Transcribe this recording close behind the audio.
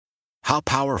How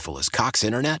powerful is Cox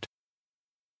Internet?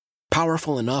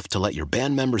 Powerful enough to let your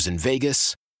band members in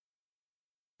Vegas,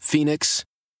 Phoenix,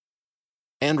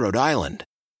 and Rhode Island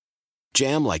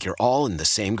jam like you're all in the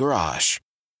same garage.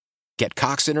 Get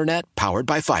Cox Internet powered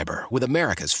by fiber with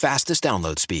America's fastest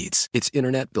download speeds. It's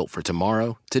internet built for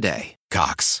tomorrow, today.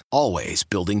 Cox, always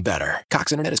building better.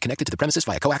 Cox Internet is connected to the premises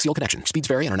via coaxial connection. Speeds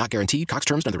vary and are not guaranteed. Cox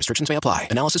terms and other restrictions may apply.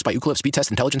 Analysis by Ookla Speed Test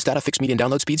Intelligence Data. Fixed median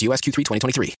download speeds. US Q3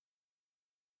 2023.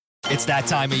 It's that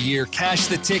time of year. Cash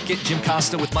the Ticket. Jim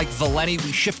Costa with Mike Valeni.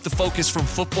 We shift the focus from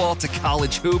football to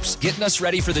college hoops, getting us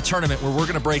ready for the tournament where we're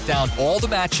going to break down all the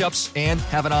matchups and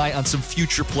have an eye on some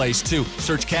future plays, too.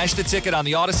 Search Cash the Ticket on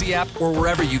the Odyssey app or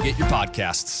wherever you get your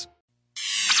podcasts.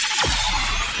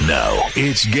 Now,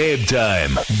 it's Gabe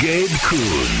time. Gabe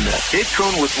Kuhn. Gabe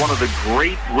Kuhn was one of the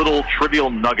great little trivial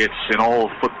nuggets in all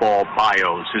of football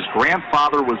bios. His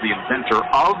grandfather was the inventor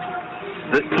of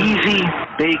the Easy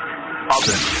Bake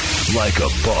Oven. Like a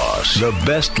boss. The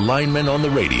best lineman on the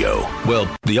radio. Well,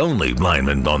 the only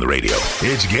lineman on the radio.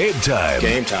 It's Gabe time.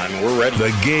 Game time. We're ready.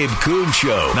 The Gabe Kuhn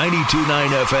Show. 92.9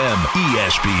 FM.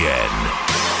 ESPN.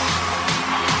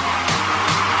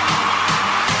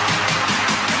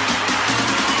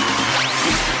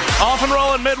 Off and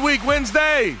rolling midweek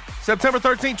Wednesday, September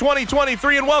 13,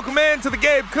 2023, and welcome in to the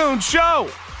Gabe Kuhn Show.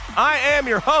 I am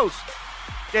your host,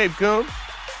 Gabe Kuhn,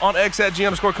 on X at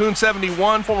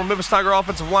G_Kuhn71, former Memphis Tiger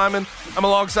offensive lineman. I'm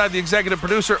alongside the executive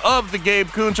producer of the Gabe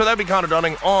Kuhn Show. That'd be Connor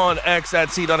Dunning on X at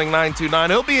CDunning929.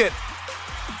 He'll be at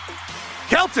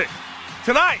Celtic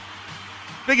tonight.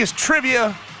 Biggest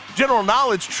trivia, general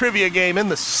knowledge trivia game in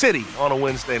the city on a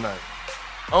Wednesday night.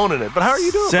 Owning it. But how are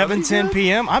you doing? 7:10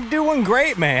 p.m. I'm doing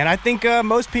great, man. I think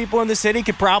most people in the city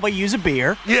could probably use a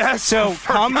beer. Yes. So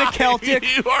come to Celtic.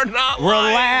 You are not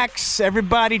relax. lying.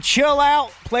 Everybody chill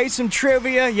out. Play some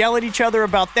trivia. Yell at each other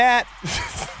about that.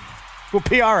 We'll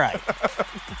be all right.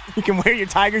 You can wear your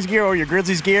Tigers gear or your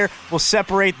Grizzlies gear. We'll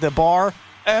separate the bar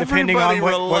depending on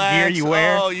what gear you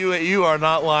wear. Oh, you are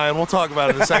not lying. We'll talk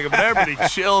about it in a second. But everybody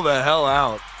chill the hell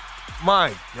out.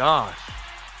 My gosh.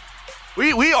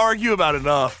 We argue about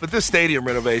enough, but this stadium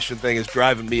renovation thing is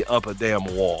driving me up a damn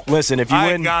wall. Listen, if you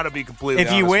win, gotta be completely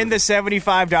if you win the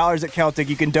 $75 at Celtic,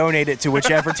 you can donate it to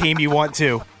whichever team you want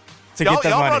to get the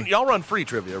money. Y'all run free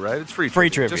trivia, right? It's free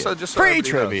trivia. Just so free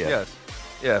trivia. Knows.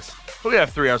 Yes. We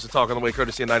have 3 hours to talk on the way,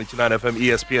 courtesy of 92.9 FM,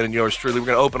 ESPN, and yours truly. We're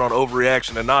going to open on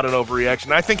overreaction and not an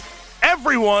overreaction. I think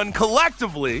everyone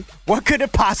collectively... What could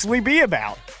it possibly be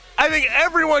about? I think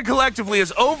everyone collectively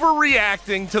is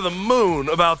overreacting to the moon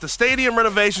about the stadium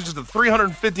renovations of the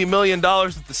 $350 million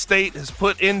that the state has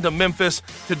put into Memphis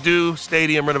to do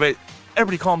stadium renovation.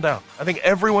 Everybody calm down. I think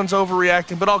everyone's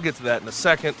overreacting, but I'll get to that in a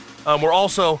second. We're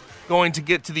also going to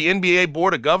get to the NBA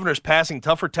Board of Governors passing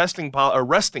tougher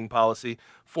arresting policy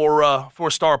for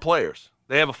star players.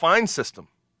 They have a fine system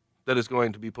that is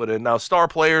going to be put in. Now, star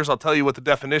players, I'll tell you what the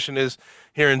definition is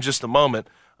here in just a moment,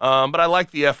 but I like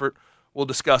the effort. We'll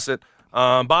discuss it.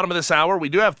 Bottom of this hour, we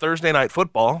do have Thursday night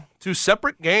football. 2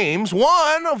 separate games.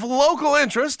 One of local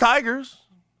interest, Tigers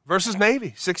versus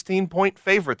Navy. 16-point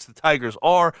favorites the Tigers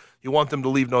are. You want them to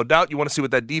leave no doubt. You want to see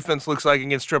what that defense looks like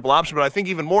against triple option. But I think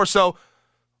even more so,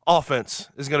 offense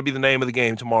is going to be the name of the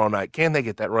game tomorrow night. Can they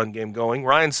get that run game going?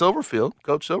 Ryan Silverfield,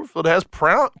 Coach Silverfield, has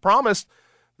promised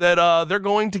that they're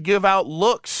going to give out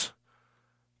looks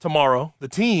tomorrow, the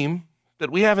team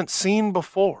that we haven't seen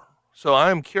before. So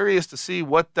I'm curious to see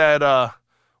what that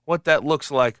looks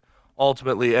like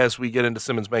ultimately as we get into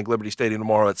Simmons Bank Liberty Stadium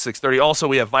tomorrow at 6:30. Also,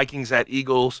 we have Vikings at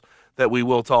Eagles that we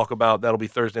will talk about. That'll be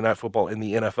Thursday Night Football in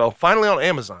the NFL. Finally on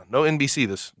Amazon. No NBC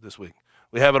this week.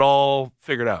 We have it all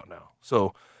figured out now.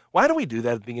 So why do we do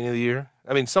that at the beginning of the year?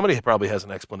 I mean, somebody probably has an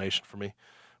explanation for me.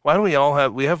 Why do we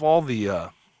have all the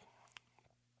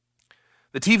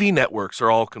TV networks are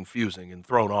all confusing and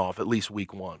thrown off at least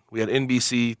week 1. We had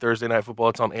NBC, Thursday Night Football.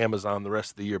 It's on Amazon the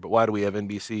rest of the year. But why do we have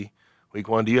NBC week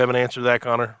 1? Do you have an answer to that,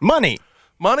 Connor? Money.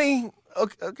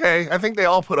 Okay. I think they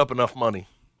all put up enough money.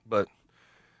 But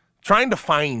trying to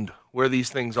find where these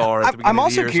things are at the beginning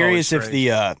of the year is always strange. I'm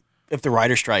also curious if the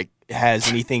writer strike has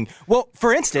anything. Well,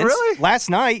 for instance, last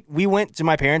night we went to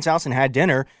my parents' house and had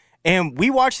dinner, and we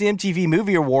watched the MTV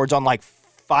Movie Awards on like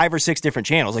 5 or 6 different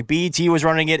channels. Like BET was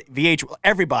running it,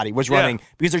 everybody was running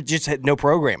because there just had no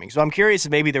programming. So I'm curious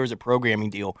if maybe there was a programming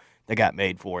deal that got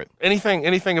made for it.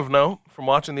 Anything of note from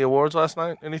watching the awards last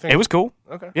night? Anything? It was cool.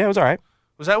 Okay. Yeah, it was all right.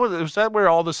 Was that where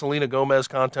all the Selena Gomez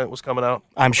content was coming out?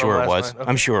 I'm sure it was. Okay.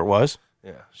 I'm sure it was.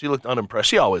 Yeah, she looked unimpressed.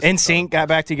 She always. NSYNC got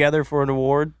back together for an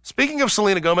award. Speaking of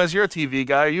Selena Gomez, you're a TV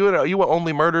guy. Are you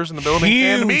Only Murders in the Building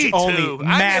fan? Me too.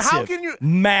 Massive, how can you?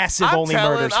 Massive Only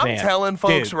Murders fan. I'm telling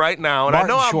folks right now, and Martin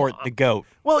I know Short, the GOAT.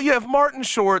 Well, you have Martin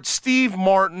Short, Steve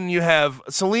Martin, you have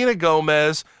Selena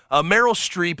Gomez, Meryl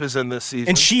Streep is in this season,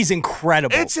 and she's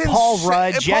incredible. It's Paul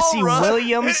Rudd, Jesse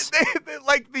Williams,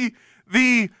 like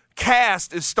the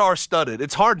cast is star-studded.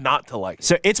 It's hard not to like it.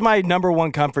 So it's my number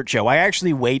one comfort show. I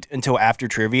actually wait until after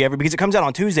trivia because it comes out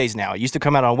on Tuesdays now. It used to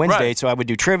come out on Wednesday, right. So I would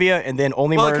do trivia and then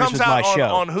Only Murders was my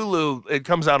show. On Hulu, it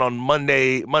comes out on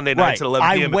Monday nights right. at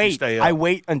 11 p.m. if you stay up. I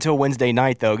wait until Wednesday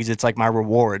night, though, because it's like my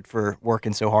reward for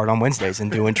working so hard on Wednesdays and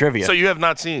doing trivia. So you have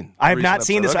not seen I have not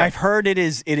seen this. Okay. I've heard it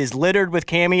is littered with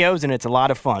cameos, and it's a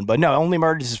lot of fun. But no, Only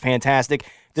Murders is fantastic.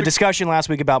 The discussion last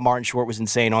week about Martin Short was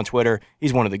insane on Twitter.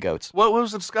 He's one of the GOATs. What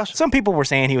was the discussion? Some people were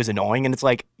saying he was annoying, and it's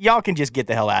like, y'all can just get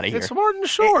the hell out of here. It's Martin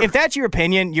Short. If that's your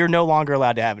opinion, you're no longer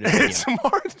allowed to have an opinion. It's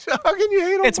Martin. How can you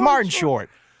hate on It's Martin Short.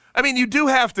 I mean, you do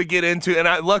have to get into,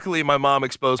 and luckily my mom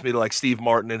exposed me to like Steve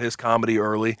Martin and his comedy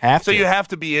early. So you have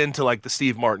to be into like the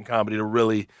Steve Martin comedy to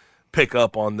really pick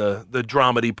up on the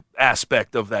dramedy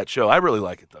aspect of that show. I really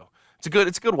like it though. It's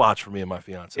a good watch for me and my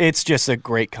fiance. It's just a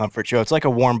great comfort show. It's like a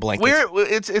warm blanket.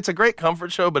 It's a great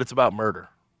comfort show, but it's about murder.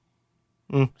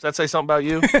 Does that say something about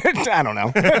you? I don't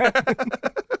know.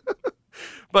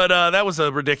 But that was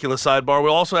a ridiculous sidebar.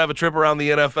 We'll also have a trip around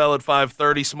the NFL at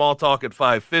 5:30, small talk at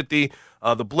 5:50.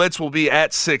 The Blitz will be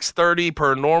at 6:30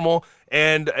 per normal.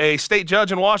 And a state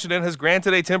judge in Washington has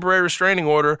granted a temporary restraining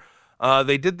order.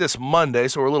 They did this Monday,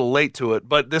 so we're a little late to it,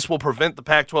 but this will prevent the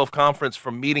Pac-12 Conference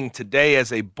from meeting today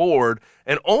as a board,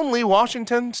 and only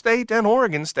Washington State and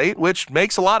Oregon State, which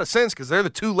makes a lot of sense because they're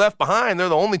the two left behind. They're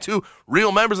the only two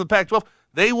real members of the Pac-12.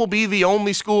 They will be the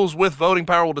only schools with voting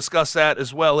power. We'll discuss that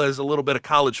as well as a little bit of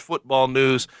college football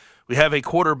news. We have a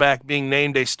quarterback being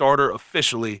named a starter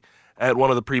officially at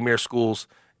one of the premier schools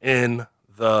in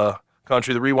the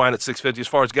country. The Rewind at 6:50. As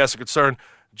far as guests are concerned,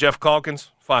 Jeff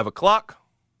Calkins, 5 o'clock.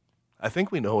 I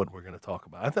think we know what we're going to talk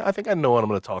about. I think I know what I'm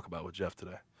going to talk about with Jeff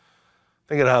today. I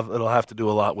think it'll have to do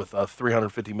a lot with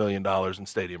 $350 million in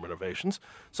stadium renovations.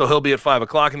 So he'll be at 5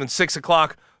 o'clock. And then 6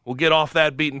 o'clock, we'll get off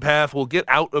that beaten path. We'll get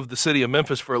out of the city of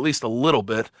Memphis for at least a little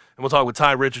bit. And we'll talk with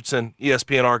Ty Richardson,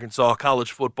 ESPN Arkansas,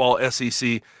 college football,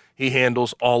 SEC. He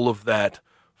handles all of that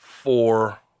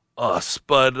for us.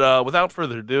 But without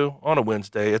further ado, on a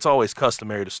Wednesday, it's always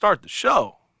customary to start the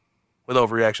show with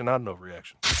Overreaction, not an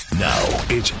Overreaction. Now,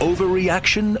 it's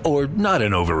Overreaction or not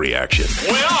an Overreaction.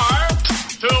 We are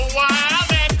two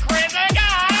wild and crazy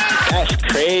guys. That's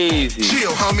crazy.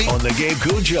 Chill, homie. On the Gabe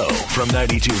Kuhn Show from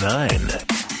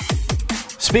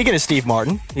 92.9. Speaking of Steve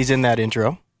Martin, he's in that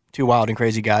intro. Two wild and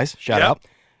crazy guys. Shout out.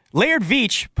 Laird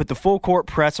Veach put the full court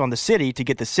press on the city to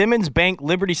get the Simmons Bank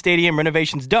Liberty Stadium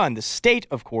renovations done. The state,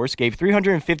 of course, gave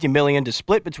 $350 million to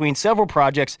split between several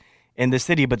projects in the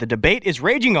city, but the debate is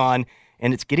raging on,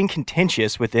 and it's getting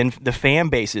contentious within the fan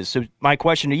bases. So my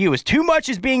question to you is, too much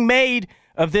is being made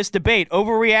of this debate.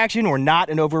 Overreaction or not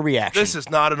an overreaction? This is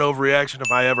not an overreaction if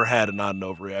I ever had a not an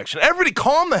overreaction. Everybody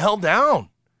calm the hell down.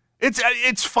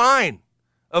 It's fine,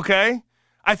 okay?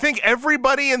 I think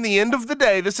everybody in the end of the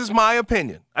day, this is my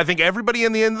opinion, I think everybody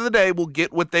in the end of the day will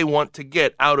get what they want to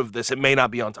get out of this. It may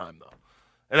not be on time, though.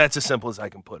 And that's as simple as I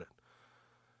can put it.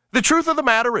 The truth of the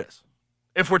matter is,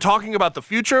 if we're talking about the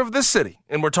future of this city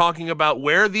and we're talking about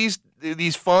where these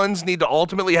funds need to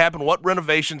ultimately happen, what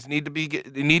renovations need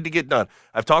to get done.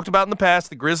 I've talked about in the past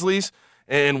the Grizzlies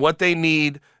and what they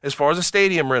need as far as a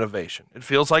stadium renovation. It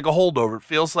feels like a holdover. It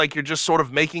feels like you're just sort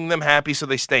of making them happy so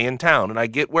they stay in town. And I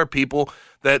get where people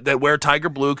that wear Tiger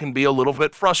Blue can be a little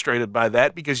bit frustrated by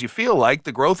that because you feel like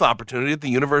the growth opportunity at the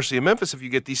University of Memphis, if you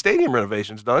get these stadium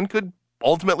renovations done, could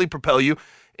ultimately propel you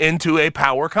into a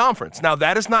power conference. Now,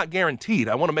 that is not guaranteed.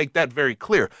 I want to make that very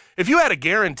clear. If you had a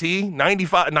guarantee, 90 to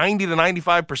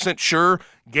 95% sure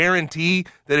guarantee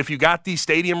that if you got these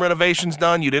stadium renovations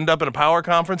done, you'd end up in a power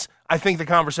conference, I think the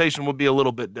conversation would be a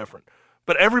little bit different.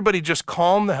 But everybody just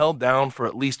calm the hell down for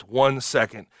at least 1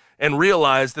 second and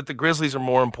realize that the Grizzlies are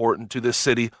more important to this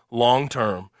city long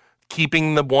term,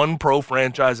 keeping the one pro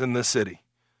franchise in this city.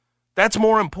 That's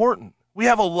more important. We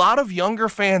have a lot of younger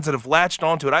fans that have latched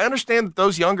onto it. I understand that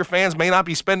those younger fans may not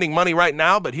be spending money right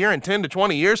now, but here in 10 to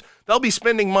 20 years, they'll be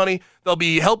spending money. They'll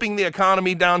be helping the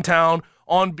economy downtown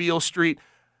on Beale Street.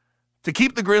 To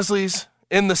keep the Grizzlies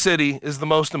in the city is the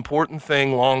most important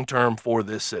thing long-term for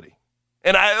this city.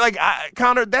 And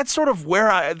Connor, that's sort of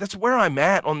where I'm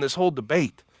at on this whole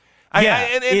debate.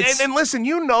 And listen,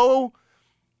 you know,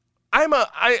 I'm an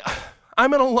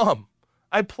alum.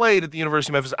 I played at the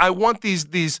University of Memphis. I want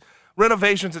these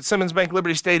renovations at Simmons Bank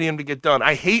Liberty Stadium to get done.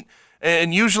 I hate,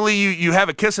 and usually you have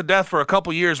a kiss of death for a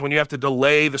couple years when you have to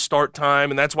delay the start time,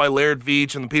 and that's why Laird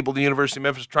Veach and the people at the University of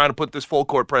Memphis are trying to put this full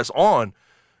court press on.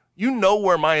 You know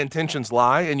where my intentions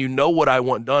lie, and you know what I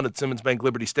want done at Simmons Bank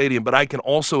Liberty Stadium, but I can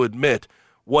also admit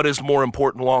what is more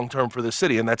important long-term for the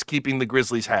city, and that's keeping the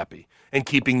Grizzlies happy and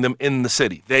keeping them in the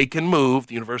city. They can move.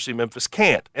 The University of Memphis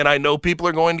can't. And I know people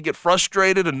are going to get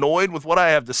frustrated, annoyed with what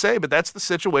I have to say, but that's the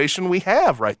situation we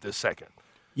have right this second.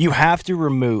 You have to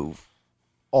remove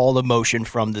all emotion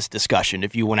from this discussion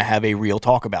if you want to have a real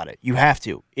talk about it. You have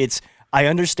to. I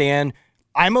understand.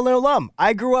 I'm a little alum.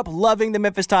 I grew up loving the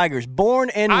Memphis Tigers, born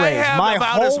and raised. My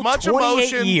whole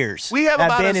 28 years we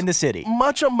have been in the city.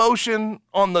 Much emotion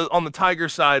on the Tiger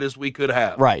side as we could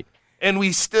have. Right. And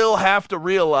we still have to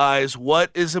realize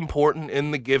what is important in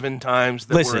the given times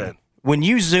that we're in. When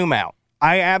you zoom out,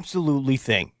 I absolutely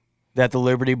think that the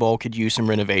Liberty Bowl could use some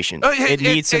renovation. It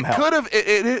needs some help.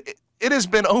 It has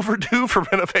been overdue for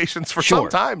renovations for some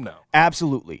time now.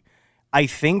 Absolutely. I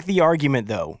think the argument,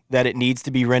 though, that it needs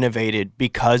to be renovated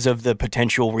because of the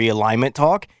potential realignment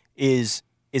talk is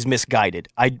misguided.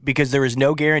 Because there is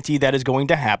no guarantee that is going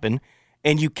to happen,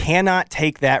 and you cannot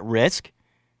take that risk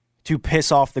to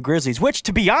piss off the Grizzlies. Which,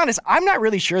 to be honest, I'm not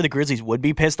really sure the Grizzlies would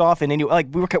be pissed off in any. Like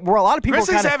we're a lot of people.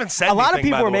 Grizzlies haven't said a lot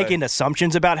anything, of people are making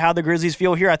assumptions about how the Grizzlies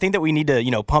feel here. I think that we need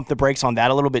to pump the brakes on that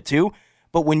a little bit too.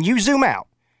 But when you zoom out,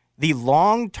 the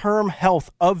long-term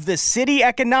health of the city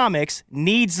economics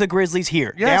needs the Grizzlies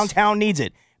here. Yes. Downtown needs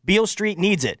it. Beale Street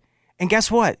needs it. And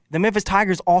guess what? The Memphis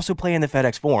Tigers also play in the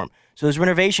FedEx Forum. So those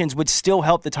renovations would still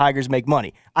help the Tigers make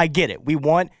money. I get it. We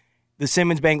want the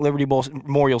Simmons Bank Liberty Bowl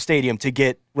Memorial Stadium to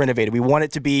get renovated. We want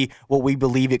it to be what we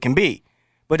believe it can be.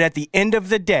 But at the end of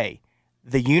the day,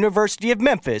 the University of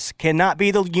Memphis cannot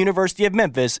be the University of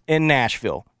Memphis in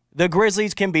Nashville. The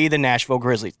Grizzlies can be the Nashville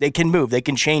Grizzlies. They can move. They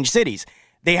can change cities.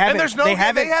 They haven't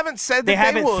said that they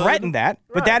haven't would. threatened that,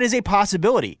 but that is a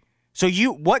possibility. So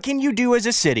what can you do as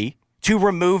a city to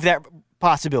remove that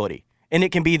possibility? And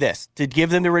it can be this, to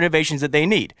give them the renovations that they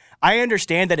need. I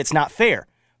understand that it's not fair.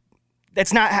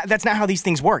 That's not how these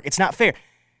things work. It's not fair.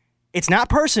 It's not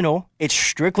personal. It's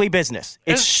strictly business.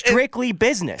 It's strictly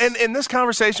business. And this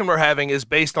conversation we're having is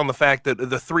based on the fact that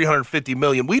the $350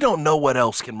 million, we don't know what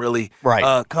else can really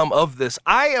come of this.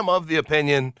 I am of the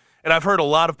opinion, and I've heard a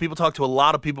lot of people talk to a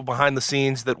lot of people behind the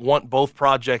scenes that want both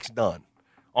projects done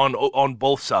on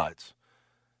both sides.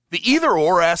 The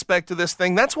either-or aspect of this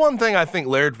thing, that's one thing I think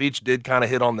Laird Veach did kind of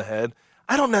hit on the head.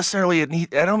 I don't necessarily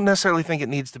think it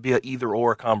needs to be an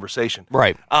either-or conversation.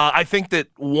 Right. I think that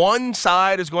one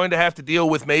side is going to have to deal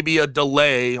with maybe a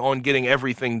delay on getting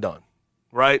everything done,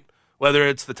 right? Whether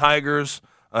it's the Tigers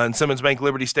and Simmons Bank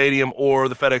Liberty Stadium or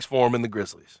the FedEx Forum and the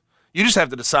Grizzlies. You just have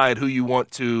to decide who you want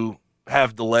to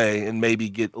have delay and maybe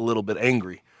get a little bit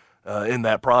angry in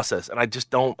that process. And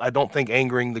I don't think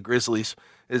angering the Grizzlies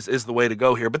is the way to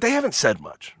go here. But they haven't said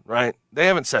much, right? They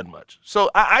haven't said much.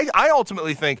 So I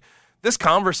ultimately think this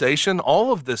conversation,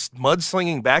 all of this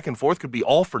mudslinging back and forth could be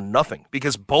all for nothing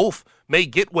because both may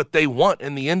get what they want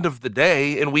in the end of the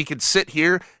day, and we could sit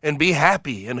here and be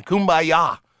happy and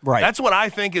kumbaya. Right. That's what I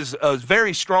think is a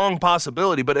very strong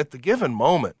possibility. But at the given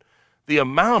moment, the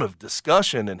amount of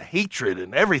discussion and hatred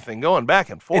and everything going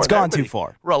back and forth. It's gone too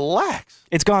far. Relax.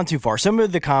 It's gone too far. Some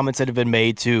of the comments that have been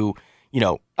made to,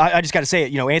 I just got to say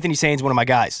it, Anthony Sain's one of my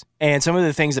guys. And some of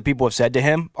the things that people have said to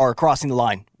him are crossing the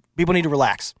line. People need to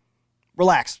relax.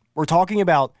 Relax. We're talking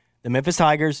about the Memphis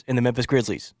Tigers and the Memphis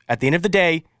Grizzlies. At the end of the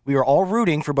day, we are all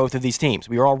rooting for both of these teams.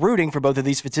 We are all rooting for both of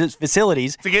these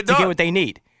facilities to get what they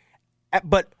need.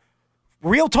 But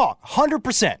real talk,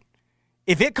 100%.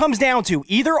 If it comes down to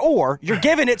either or, you're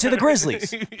giving it to the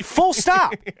Grizzlies. Full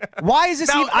stop. Why is this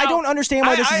I don't understand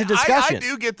why this is a discussion. I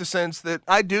do get the sense,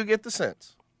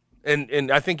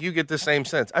 and I think you get the same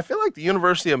sense. I feel like the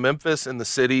University of Memphis and the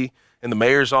city and the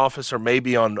mayor's office are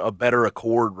maybe on a better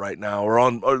accord right now,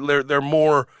 or they're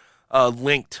more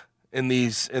linked in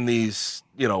these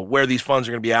where these funds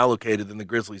are going to be allocated than the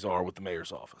Grizzlies are with the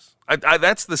mayor's office.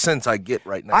 That's the sense I get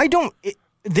right now.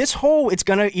 It's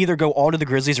going to either go all to the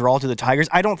Grizzlies or all to the Tigers.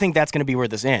 I don't think that's going to be where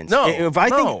this ends. No, if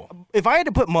I had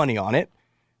to put money on it,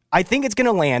 I think it's going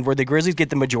to land where the Grizzlies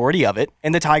get the majority of it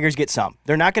and the Tigers get some.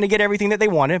 They're not going to get everything that they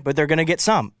wanted, but they're going to get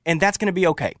some, and that's going to be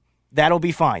okay. That'll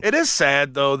be fine. It is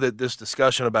sad, though, that this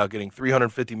discussion about getting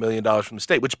 $350 million from the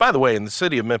state, which, by the way, in the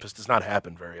city of Memphis does not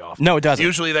happen very often. No, it doesn't.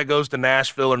 Usually that goes to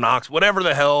Nashville or Knoxville, whatever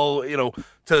the hell,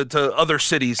 to other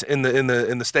cities in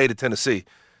the state of Tennessee.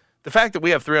 The fact that we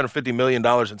have $350 million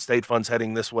in state funds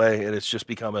heading this way, and it's just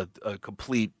become a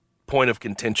complete point of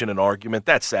contention and argument,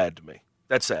 that's sad to me.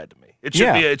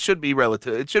 It should be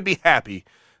relative. It should be happy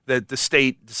that the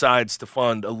state decides to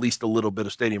fund at least a little bit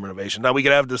of stadium renovation. Now we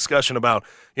could have a discussion about,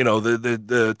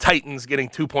 the Titans getting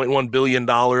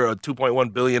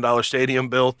 $2.1 billion stadium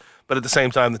built, but at the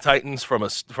same time, the Titans, from a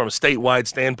statewide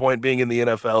standpoint, being in the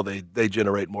NFL, they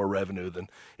generate more revenue than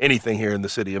anything here in the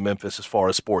city of Memphis as far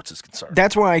as sports is concerned.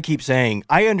 That's why I keep saying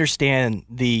I understand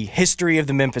the history of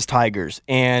the Memphis Tigers,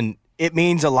 and it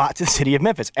means a lot to the city of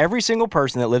Memphis. Every single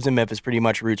person that lives in Memphis pretty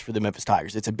much roots for the Memphis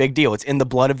Tigers. It's a big deal. It's in the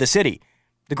blood of the city.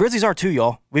 The Grizzlies are too,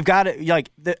 y'all. We've got it.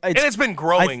 And it's been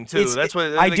growing too. That's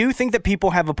what I do think that people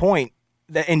have a point.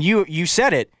 And you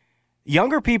said it.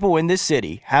 Younger people in this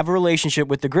city have a relationship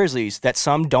with the Grizzlies that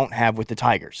some don't have with the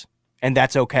Tigers, and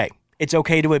that's okay. It's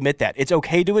okay to admit that. It's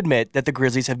okay to admit that the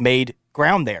Grizzlies have made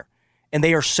ground there, and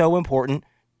they are so important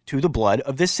to the blood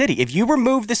of this city. If you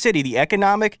remove the city, the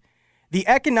economic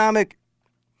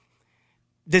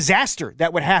disaster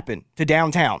that would happen to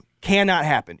downtown cannot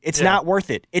happen. It's not worth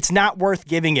it. It's not worth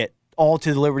giving it all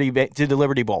to the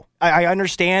Liberty Bowl. I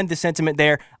understand the sentiment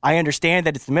there. I understand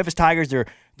that it's the Memphis Tigers. They're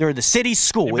the city's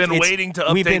school. You've been waiting to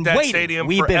update that stadium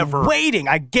forever. We've been waiting.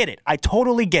 I get it. I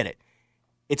totally get it.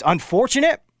 It's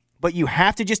unfortunate, but you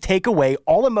have to just take away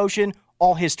all emotion,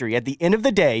 all history. At the end of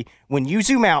the day, when you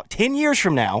zoom out 10 years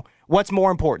from now, what's more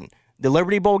important? The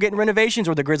Liberty Bowl getting renovations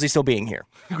or the Grizzlies still being here?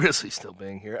 Grizzlies still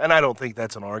being here. And I don't think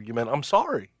that's an argument. I'm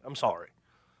sorry.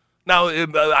 Now,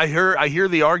 I hear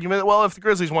the argument, well, if the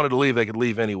Grizzlies wanted to leave, they could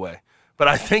leave anyway. But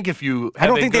I think if you I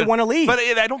don't think they want to leave. But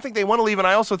I don't think they want to leave, and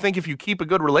I also think if you keep a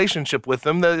good relationship with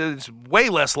them, that it's way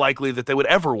less likely that they would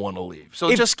ever want to leave.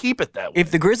 So just keep it that way.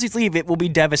 If the Grizzlies leave, it will be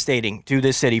devastating to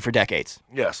this city for decades.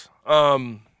 Yes.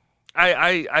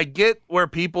 I get where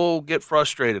people get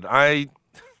frustrated. I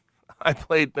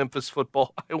played Memphis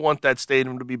football. I want that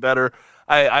stadium to be better.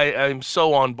 I'm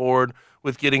so on board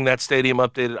with getting that stadium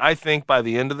updated. I think by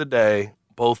the end of the day,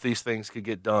 both these things could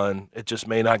get done. It just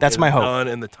may not get done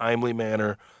in the timely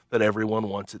manner that everyone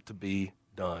wants it to be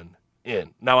done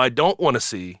in. Now, one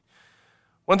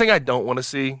thing I don't want to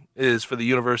see is for the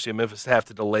University of Memphis to have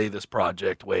to delay this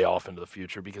project way off into the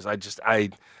future, because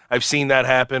I've seen that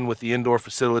happen with the indoor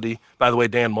facility. By the way,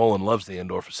 Dan Mullen loves the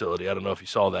indoor facility. I don't know if you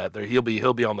saw that. He'll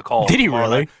be on the call. Did he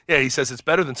really? Yeah, he says it's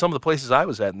better than some of the places I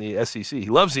was at in the SEC. He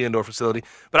loves the indoor facility,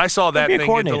 but I saw that thing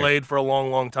get delayed for a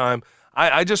long, long time.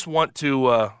 I just want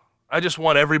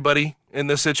everybody in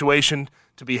this situation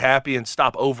to be happy and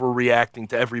stop overreacting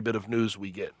to every bit of news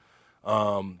we get.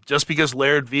 Just because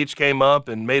Laird Veach came up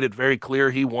and made it very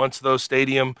clear he wants those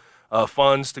stadium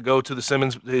funds to go to the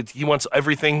Simmons, he wants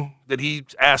everything that he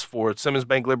asked for at Simmons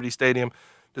Bank Liberty Stadium,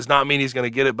 does not mean he's going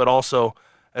to get it. But also,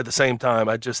 at the same time,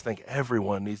 I just think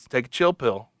everyone needs to take a chill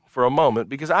pill for a moment,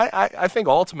 because I think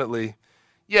ultimately,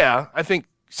 I think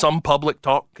some public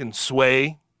talk can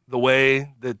sway the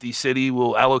way that the city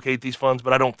will allocate these funds,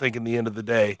 but I don't think in the end of the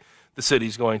day the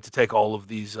city's going to take all of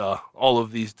these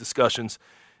discussions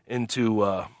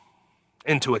into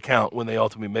account when they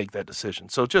ultimately make that decision.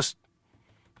 So just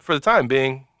for the time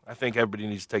being, I think everybody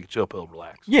needs to take a chill pill,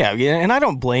 relax. Yeah, and I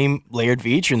don't blame Laird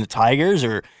Veach and the Tigers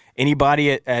or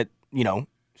anybody at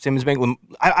Simmons Bank.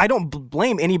 I don't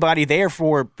blame anybody there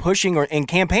for pushing and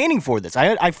campaigning for this.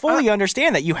 I fully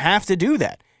understand that you have to do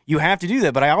that.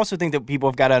 But I also think that people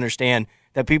have got to understand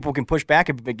that people can push back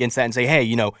against that and say,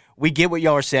 hey, we get what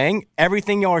y'all are saying.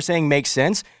 Everything y'all are saying makes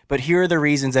sense, but here are the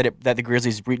reasons that the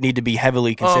Grizzlies need to be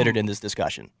heavily considered in this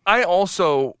discussion. I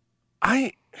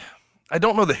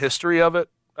don't know the history of it.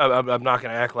 I'm not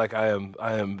going to act like I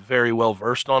am very well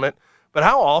versed on it. But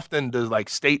how often does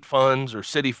state funds or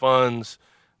city funds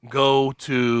go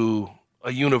to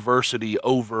a university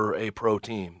over a pro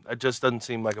team? That just doesn't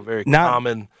seem like a very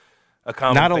common.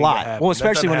 Not a lot. Well,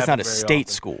 especially when it's not a state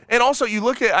school. And also, you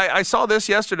look at, I saw this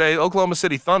yesterday, Oklahoma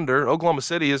City Thunder. Oklahoma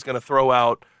City is going to throw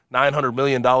out $900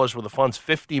 million worth of funds.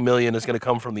 $50 million is going to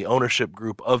come from the ownership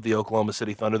group of the Oklahoma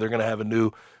City Thunder. They're going to have a new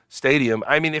stadium.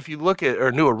 I mean, if you look at,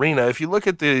 or new arena, if you're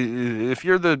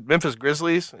the Memphis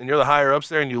Grizzlies and you're the higher ups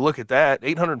there and you look at that,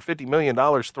 $850 million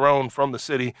thrown from the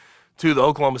city to the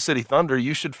Oklahoma City Thunder,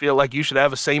 you should feel like you should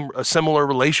have a similar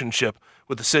relationship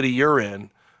with the city you're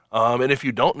in. And if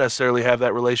you don't necessarily have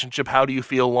that relationship, how do you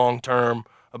feel long-term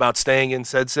about staying in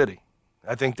said city?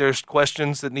 I think there's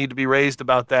questions that need to be raised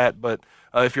about that. But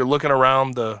if you're looking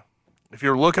around the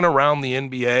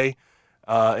NBA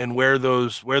and where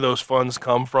those funds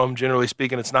come from, generally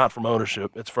speaking, it's not from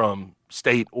ownership; it's from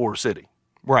state or city,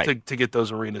 right? To get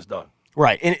those arenas done,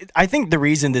 right. And I think the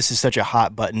reason this is such a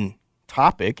hot button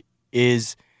topic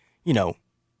is,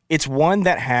 it's one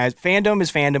that has fandom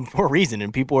is fandom for a reason,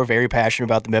 and people are very passionate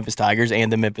about the Memphis Tigers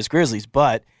and the Memphis Grizzlies.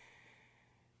 But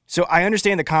So I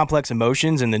understand the complex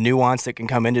emotions and the nuance that can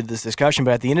come into this discussion,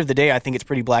 but at the end of the day, I think it's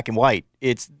pretty black and white.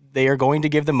 They are going to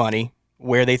give the money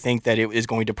where they think that it is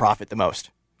going to profit the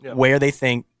most, where they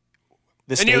think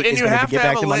the state is going to give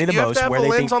back the money the most, where they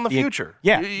think on the future.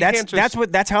 Yeah,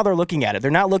 that's how they're looking at it.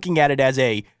 They're not looking at it as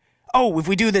if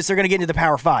we do this, they're going to get into the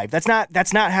Power 5. That's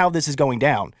not how this is going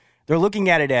down. They're looking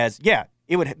at it as,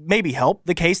 it would maybe help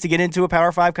the case to get into a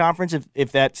Power 5 conference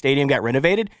if that stadium got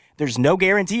renovated. There's no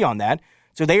guarantee on that.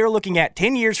 So they are looking at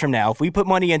 10 years from now, if we put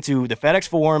money into the FedEx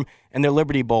Forum and the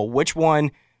Liberty Bowl, which one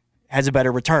has a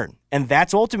better return? And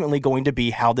that's ultimately going to be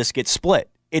how this gets split.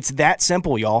 It's that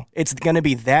simple, y'all. It's going to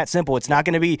be that simple. It's not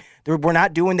going to be, we're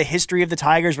not doing the history of the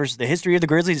Tigers versus the history of the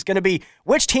Grizzlies. It's going to be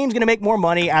which team's going to make more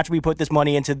money after we put this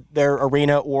money into their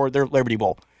arena or their Liberty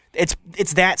Bowl.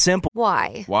 It's that simple.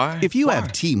 Why? If you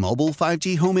have T-Mobile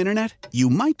 5G home internet, you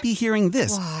might be hearing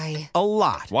this a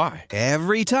lot. Why?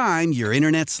 Every time your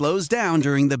internet slows down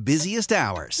during the busiest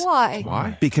hours.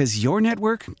 Why? Because your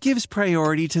network gives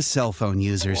priority to cell phone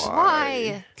users.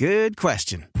 Why? Good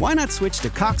question. Why not switch to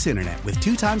Cox Internet with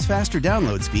 2 times faster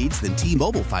download speeds than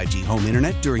T-Mobile 5G home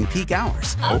internet during peak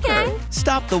hours? Okay.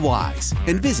 Stop the whys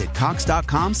and visit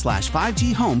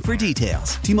cox.com/5G home for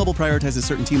details. T-Mobile prioritizes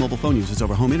certain T-Mobile phone users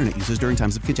over home internet users during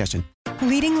times of congestion.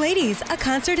 Leading Ladies, a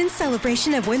concert in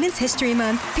celebration of Women's History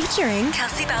Month featuring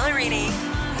Kelsey Ballerini,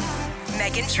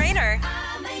 Meghan Trainor,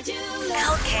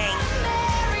 Elle King,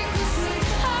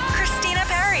 Christina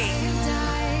Perri.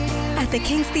 At the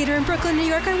King's Theater in Brooklyn, New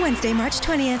York on Wednesday, March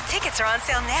 20th. Tickets are on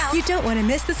sale now. You don't want to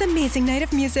miss this amazing night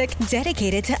of music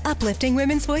dedicated to uplifting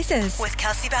women's voices. With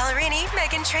Kelsey Ballerini,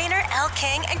 Meghan Trainor, Elle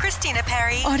King, and Christina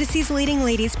Perri. Odyssey's Leading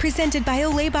Ladies, presented by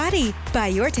Olay Body. Buy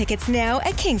your tickets now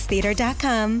at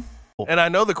kingstheater.com. And I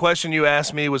know the question you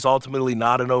asked me was ultimately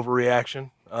not an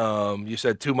overreaction. You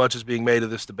said too much is being made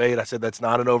of this debate. I said that's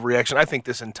not an overreaction. I think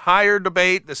this entire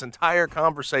debate, this entire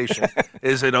conversation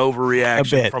is an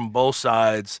overreaction from both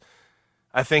sides.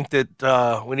 I think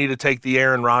that we need to take the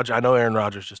Aaron Rodgers. I know Aaron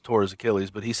Rodgers just tore his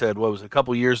Achilles, but he said, what was it, a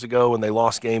couple years ago when they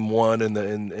lost game 1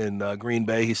 in Green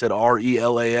Bay, he said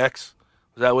RELAX.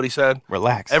 Was that what he said?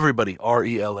 Relax. Everybody,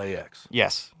 RELAX.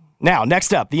 Yes. Now,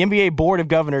 next up, the NBA Board of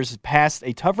Governors has passed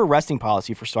a tougher resting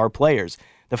policy for star players.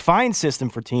 The fine system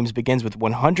for teams begins with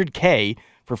 $100K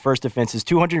for first offenses,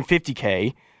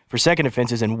 $250K for second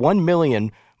offenses, and $1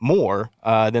 million more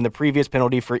than the previous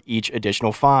penalty for each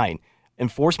additional fine.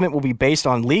 Enforcement will be based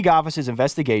on league offices'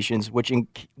 investigations, which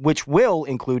will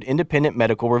include independent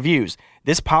medical reviews.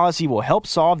 This policy will help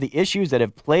solve the issues that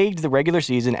have plagued the regular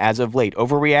season as of late.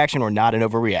 Overreaction or not an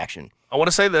overreaction? I want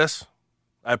to say this.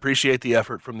 I appreciate the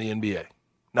effort from the NBA.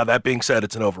 Now, that being said,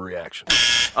 it's an overreaction.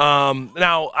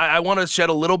 Now, I want to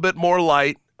shed a little bit more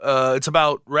light. It's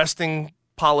about resting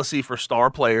policy for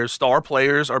star players. Star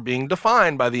players are being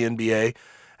defined by the NBA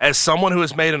as someone who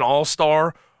has made an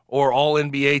all-star or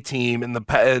all-NBA team in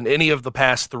any of the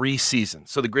past 3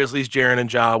 seasons. So the Grizzlies, Jaren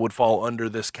and Ja would fall under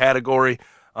this category.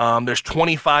 There's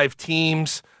 25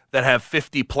 teams that have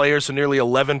 50 players, so nearly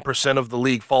 11% of the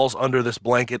league falls under this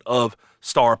blanket of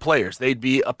star players. They'd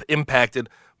be impacted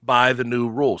by the new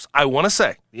rules. I want to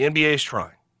say the NBA is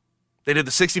trying. They did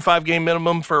the 65-game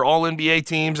minimum for all NBA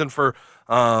teams and for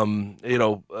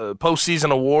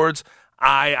postseason awards.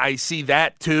 I see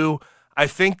that too. I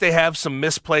think they have some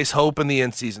misplaced hope in the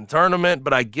in-season tournament,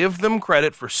 but I give them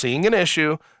credit for seeing an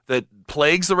issue that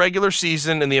plagues the regular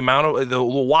season and the amount of the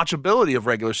watchability of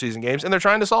regular season games, and they're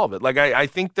trying to solve it. Like I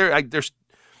think I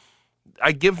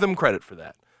give them credit for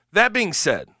that. That being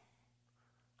said,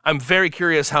 I'm very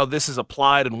curious how this is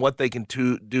applied and what they can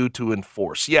do to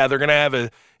enforce. Yeah, they're going to have an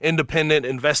independent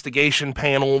investigation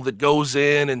panel that goes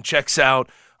in and checks out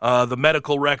the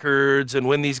medical records and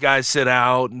when these guys sit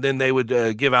out, and then they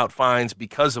would give out fines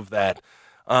because of that.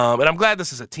 And I'm glad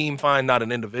this is a team fine, not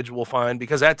an individual fine,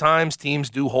 because at times teams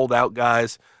do hold out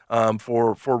guys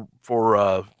for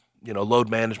load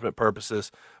management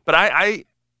purposes. But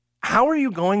how are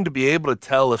you going to be able to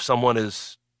tell if someone,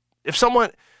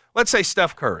 let's say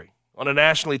Steph Curry on a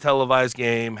nationally televised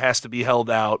game has to be held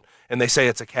out, and they say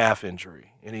it's a calf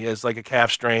injury, and he has like a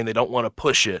calf strain, they don't want to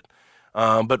push it.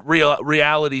 But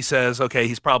reality says, okay,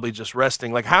 he's probably just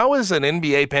resting. Like, how is an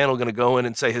NBA panel going to go in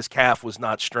and say his calf was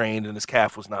not strained and his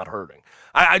calf was not hurting?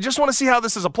 I just want to see how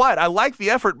this is applied. I like the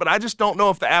effort, but I just don't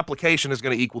know if the application is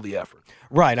going to equal the effort.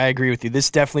 Right, I agree with you.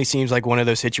 This definitely seems like one of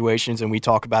those situations, and we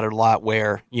talk about it a lot,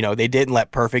 where they didn't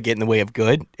let perfect get in the way of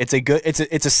good.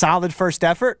 It's a solid first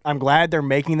effort. I'm glad they're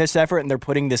making this effort and they're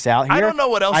putting this out here. I don't know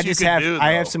what else you can do, though.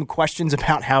 I have some questions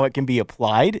about how it can be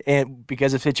applied, and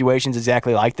because of situations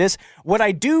exactly like this. What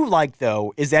I do like,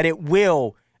 though, is that it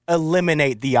will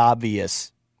eliminate the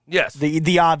obvious Yes.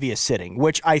 The obvious sitting,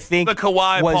 which I think the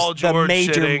Kawhi, was Paul George the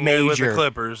major with the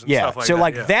Clippers and stuff like so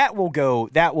that. That will go,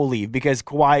 that will leave because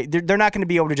Kawhi, they're not going to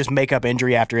be able to just make up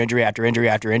injury after injury after injury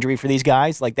after injury for these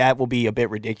guys. Like that will be a bit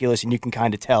ridiculous, and you can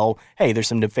kind of tell, hey, there's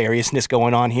some nefariousness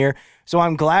going on here. So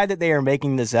I'm glad that they are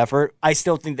making this effort. I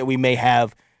still think that we may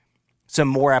have some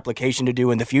more application to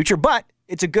do in the future, but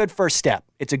it's a good first step.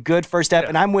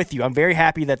 And I'm with you. I'm very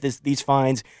happy that these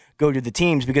fines go to the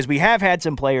teams because we have had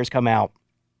some players come out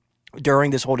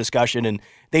during this whole discussion, and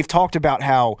they've talked about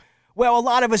how, well, a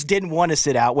lot of us didn't want to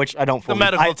sit out, which I don't fully. The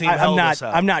medical team held us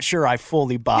out. I'm not sure I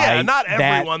fully buy. Yeah, not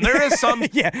everyone. There is some.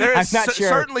 There is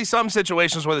certainly some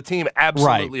situations where the team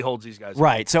absolutely holds these guys.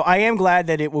 Right. So I am glad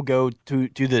that it will go to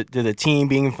the team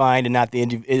being fined and not the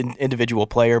individual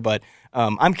player. But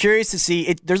I'm curious to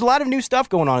see. There's a lot of new stuff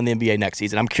going on in the NBA next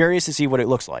season. I'm curious to see what it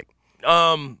looks like.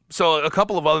 So a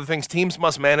couple of other things. Teams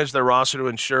must manage their roster to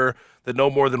ensure that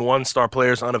no more than one star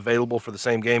player is unavailable for the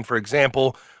same game. For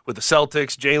example, with the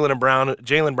Celtics, Jaylen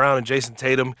Brown and Jason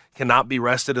Tatum cannot be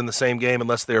rested in the same game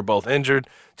unless they are both injured.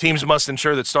 Teams must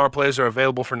ensure that star players are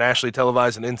available for nationally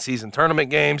televised and in-season tournament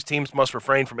games. Teams must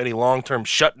refrain from any long-term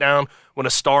shutdown when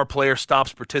a star player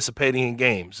stops participating in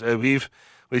games. We've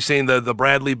seen the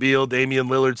Bradley Beal, Damian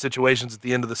Lillard situations at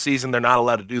the end of the season. They're not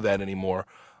allowed to do that anymore.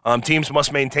 Teams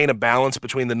must maintain a balance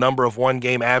between the number of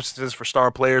one-game absences for star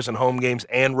players in home games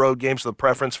and road games, with a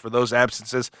preference for those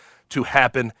absences to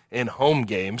happen in home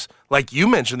games, like you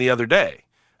mentioned the other day.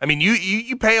 I mean,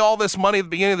 you pay all this money at the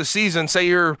beginning of the season. Say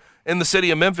you're in the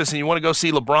city of Memphis and you want to go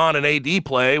see LeBron and AD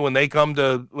play when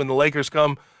the Lakers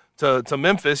come to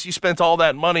Memphis. You spent all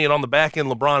that money, and on the back end,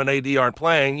 LeBron and AD aren't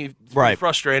playing. It's really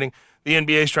frustrating. The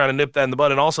NBA is trying to nip that in the bud,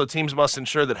 and also teams must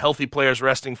ensure that healthy players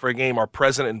resting for a game are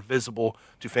present and visible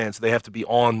to fans. They have to be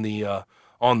on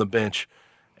the bench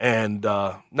and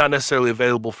not necessarily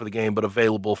available for the game, but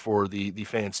available for the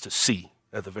fans to see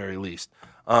at the very least.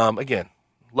 Again,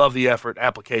 love the effort.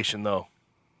 Application, though.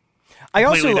 I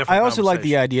also like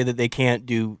the idea that they can't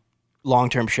do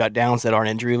long-term shutdowns that aren't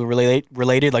injury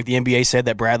related. Like the NBA said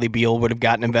that Bradley Beal would have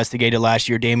gotten investigated last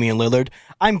year, Damian Lillard.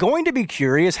 I'm going to be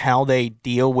curious how they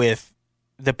deal with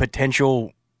the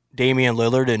potential Damian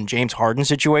Lillard and James Harden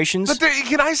situations. But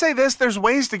can I say this? There's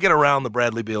ways to get around the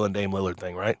Bradley Beal and Dame Lillard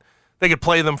thing, right? They could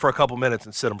play them for a couple minutes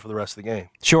and sit them for the rest of the game.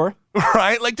 Sure.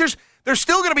 Right? Like there's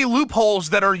still going to be loopholes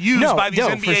that are used by these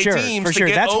NBA teams to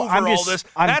get over all this.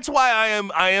 That's why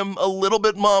I am a little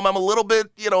bit I'm a little bit,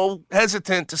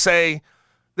 hesitant to say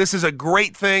this is a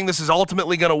great thing. This is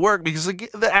ultimately going to work because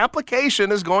the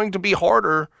application is going to be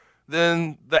harder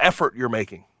than the effort you're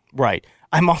making. Right.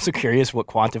 I'm also curious what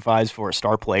quantifies for a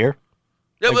star player.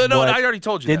 Yeah, like I already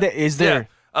told you that. Is there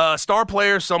star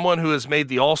player someone who has made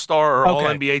the All-Star or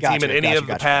All-NBA team in any of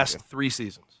the past 3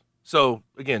 seasons? So,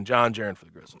 again, John Jaren for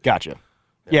the Grizz. Gotcha.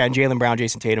 Yeah, and Jaylen Brown,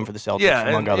 Jason Tatum for the Celtics,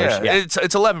 among others. Yeah. It's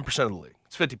 11% of the league.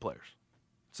 It's 50 players.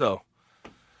 So,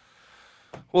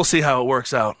 we'll see how it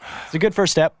works out. It's a good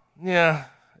first step. Yeah,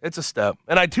 it's a step.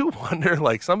 And I do wonder,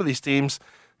 like, some of these teams,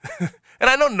 and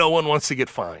I know no one wants to get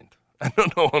fined.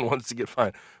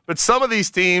 But some of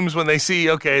these teams, when they see,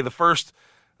 okay, the first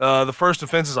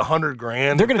offense is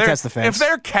 $100,000. They're going to test the fence. If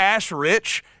they're cash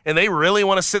rich and they really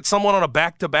want to sit someone on a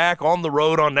back-to-back on the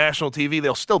road on national TV,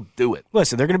 they'll still do it.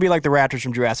 Listen, they're going to be like the Raptors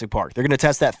from Jurassic Park. They're going to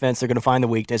test that fence. They're going to find the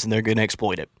weakness, and they're going to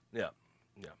exploit it. Yeah.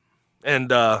 And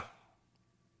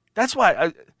that's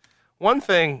why one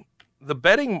thing, the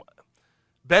betting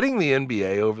the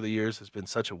NBA over the years has been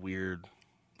such a weird.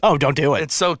 Oh, don't do it.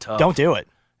 It's so tough. Don't do it.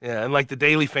 Yeah, and like the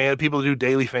people do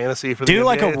daily fantasy for the do NBA.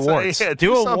 like awards.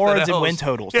 Do awards and win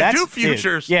totals. Yeah, do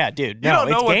futures. Dude. You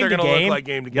don't know what they're going to look like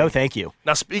game to game. No, thank you.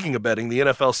 Now, speaking of betting, the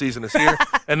NFL season is here,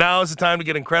 and now is the time to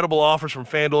get incredible offers from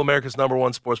FanDuel, America's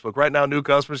 #1 sportsbook. Right now, new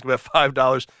customers can bet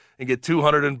 $5 and get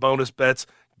 $200 in bonus bets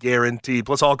guaranteed.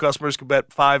 Plus, all customers can bet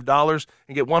 $5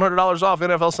 and get $100 off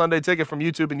NFL Sunday Ticket from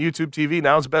YouTube and YouTube TV.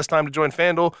 Now is the best time to join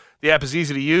FanDuel. The app is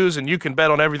easy to use, and you can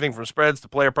bet on everything from spreads to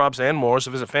player props and more.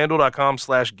 So visit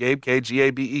FanDuel.com/Gabe,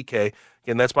 G-A-B-E-K.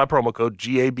 Again, that's my promo code,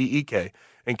 G-A-B-E-K.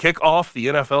 And kick off the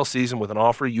NFL season with an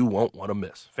offer you won't want to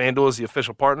miss. FanDuel is the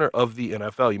official partner of the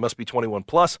NFL. You must be 21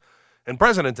 plus and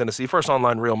present in Tennessee. First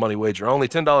online real money wager only.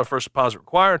 $10 first deposit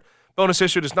required. Bonus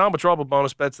issued is non-withdrawable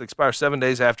bonus bets that expire 7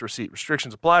 days after receipt.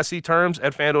 Restrictions apply. See terms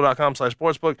at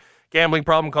FanDuel.com/sportsbook. Gambling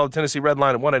problem? Call the Tennessee Red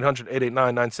Line at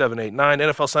 1-800-889-9789.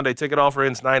 NFL Sunday Ticket offer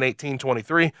ends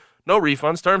 9/18/23. No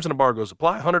refunds. Terms and embargoes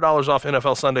apply. $100 off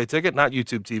NFL Sunday Ticket, not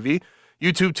YouTube TV.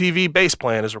 YouTube TV base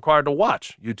plan is required to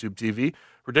watch YouTube TV.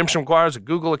 Redemption requires a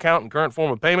Google account and current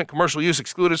form of payment. Commercial use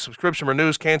excluded. Subscription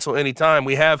renews. Cancel anytime.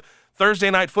 We have Thursday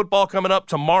night football coming up.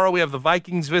 Tomorrow we have the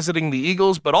Vikings visiting the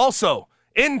Eagles, but also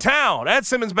in town at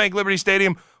Simmons Bank Liberty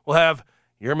Stadium. We'll have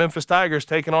your Memphis Tigers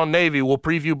taking on Navy. We'll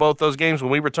preview both those games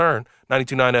when we return.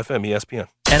 92.9 FM, ESPN.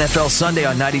 NFL Sunday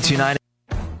on 92.9.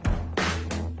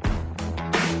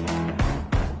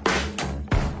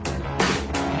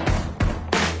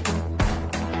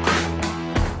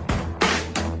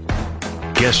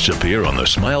 Guests appear on the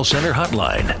Smile Center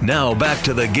hotline. Now back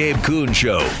to the Gabe Kuhn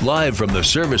Show, live from the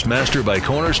Service Master by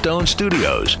Cornerstone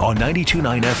Studios on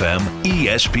 92.9 FM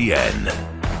ESPN.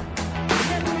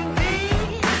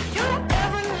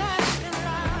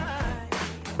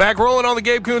 Back rolling on the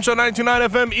Gabe Kuhn Show, 92.9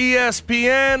 FM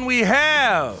ESPN. We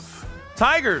have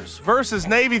Tigers versus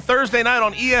Navy Thursday night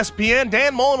on ESPN.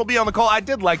 Dan Mullen will be on the call. I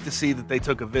did like to see that they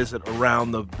took a visit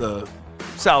around the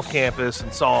South Campus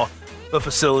and saw the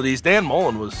facilities. Dan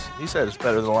Mullen he said it's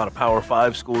better than a lot of Power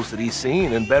 5 schools that he's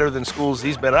seen and better than schools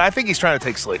he's been. I think he's trying to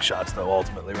take slick shots, though,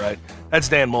 ultimately, right? That's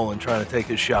Dan Mullen trying to take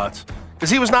his shots. Because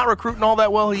he was not recruiting all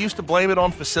that well. He used to blame it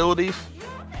on facilities,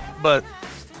 but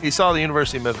he saw the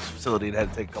University of Memphis facility and had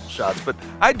to take a couple shots. But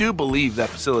I do believe that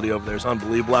facility over there is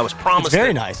unbelievable. I was promised it's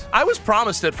very nice. I was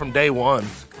promised it from day one.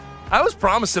 I was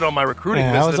promised it on my recruiting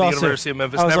visit to the University of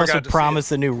Memphis. I was Never also got to promised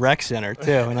see it. the new rec center,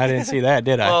 too, and I didn't see that,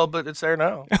 did I? Well, but it's there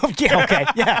now. Yeah, okay.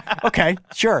 Yeah, okay,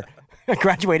 sure. I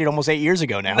graduated almost 8 years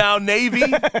ago now. Now,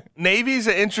 Navy's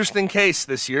an interesting case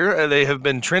this year. They have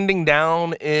been trending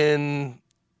down in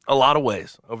a lot of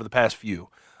ways over the past few.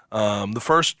 The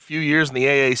first few years in the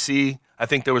AAC, I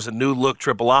think there was a new look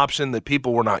triple option that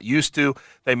people were not used to.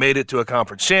 They made it to a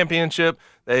conference championship.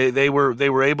 They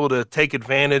were able to take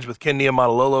advantage with Kendia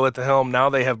Matalolo at the helm.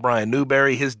 Now they have Brian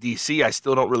Newberry, his DC. I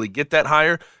still don't really get that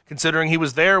hire, considering he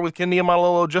was there with Kendia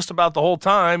Matalolo just about the whole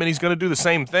time, and he's going to do the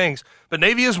same things. But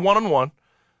Navy is 1-1.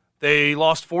 They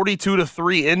lost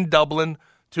 42-3 in Dublin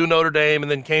to Notre Dame,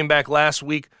 and then came back last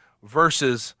week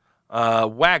versus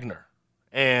Wagner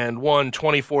and won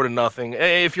 24-0.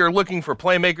 If you're looking for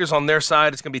playmakers on their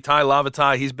side, it's going to be Ty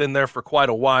Lavatai. He's been there for quite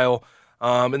a while.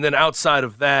 And then outside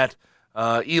of that,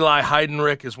 Eli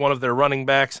Heidenreich is one of their running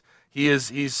backs.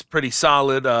 He's pretty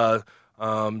solid. Daba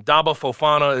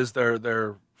Fofana is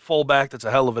their fullback. That's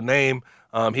a hell of a name.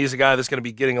 He's a guy that's going to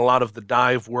be getting a lot of the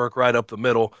dive work right up the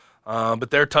middle.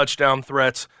 But they're touchdown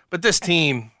threats. But this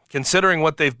team, considering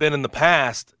what they've been in the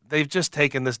past, they've just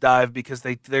taken this dive because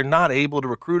they're not able to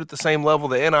recruit at the same level.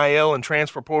 The NIL and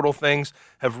transfer portal things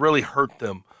have really hurt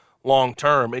them long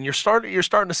term, and you're starting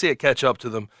to see it catch up to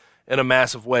them in a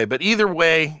massive way. But either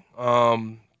way,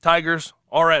 Tigers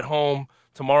are at home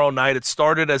tomorrow night. It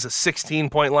started as a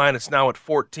 16-point line. It's now at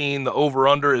 14. The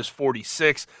over-under is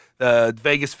 46.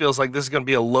 Vegas feels like this is going to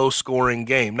be a low-scoring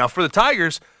game. Now, for the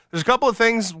Tigers, there's a couple of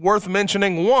things worth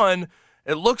mentioning. One,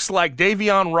 it looks like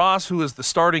Davion Ross, who is the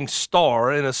starting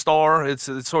star, and a star, it's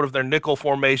sort of their nickel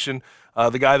formation,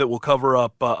 the guy that will cover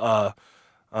up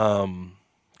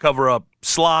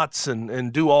slots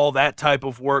and do all that type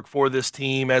of work for this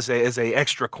team as a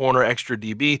extra corner, extra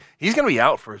DB. He's going to be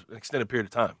out for an extended period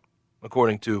of time,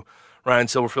 according to Ryan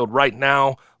Silverfield. Right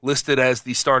now, listed as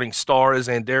the starting star is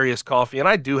Andarius Coffey, and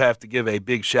I do have to give a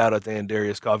big shout-out to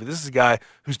Andarius Coffey. This is a guy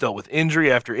who's dealt with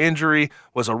injury after injury,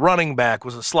 was a running back,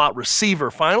 was a slot receiver,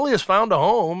 finally has found a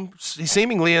home,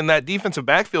 seemingly in that defensive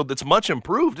backfield that's much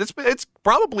improved. It's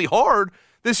probably hard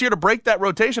this year to break that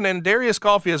rotation, and Andarius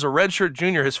Coffey, as a redshirt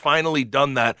junior, has finally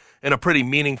done that in a pretty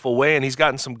meaningful way, and he's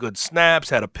gotten some good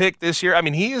snaps, had a pick this year. I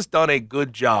mean, he has done a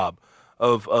good job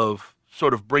of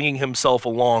sort of bringing himself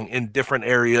along in different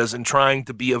areas and trying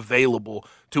to be available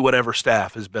to whatever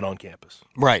staff has been on campus.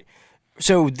 Right.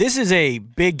 So this is a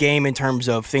big game in terms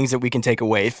of things that we can take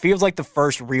away. It feels like the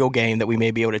first real game that we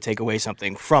may be able to take away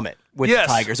something from it with the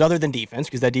Tigers, other than defense,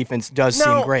 because that defense does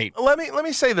seem great. Let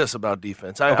me say this about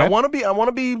defense. I want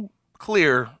to be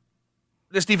clear.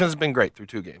 This defense has been great through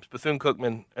two games,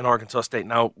 Bethune-Cookman and Arkansas State.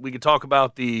 Now, we could talk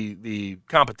about the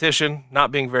competition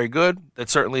not being very good. That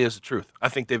certainly is the truth. I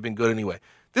think they've been good anyway.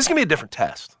 This is going to be a different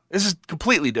test. This is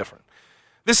completely different.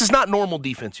 This is not normal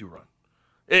defense you run.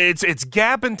 It's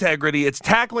gap integrity. It's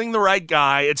tackling the right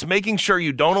guy. It's making sure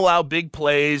you don't allow big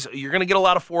plays. You're going to get a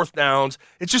lot of fourth downs.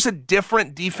 It's just a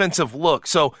different defensive look.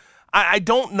 So I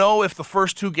don't know if the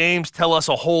first two games tell us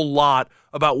a whole lot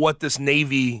about what this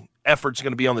Navy effort's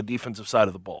going to be on the defensive side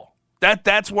of the ball.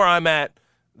 That's where I'm at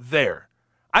there.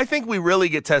 I think we really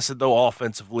get tested, though,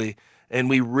 offensively, and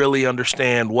we really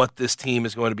understand what this team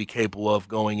is going to be capable of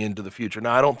going into the future.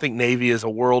 Now, I don't think Navy is a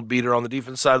world beater on the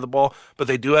defensive side of the ball, but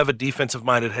they do have a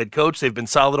defensive-minded head coach. They've been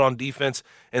solid on defense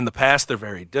in the past. They're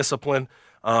very disciplined.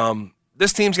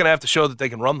 This team's going to have to show that they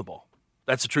can run the ball.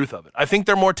 That's the truth of it. I think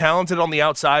they're more talented on the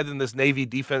outside than this Navy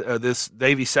defense, this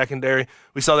Navy secondary.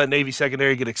 We saw that Navy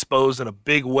secondary get exposed in a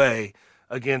big way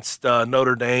against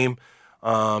Notre Dame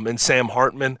and Sam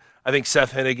Hartman. I think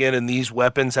Seth Hennigan and these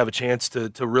weapons have a chance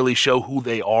to really show who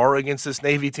they are against this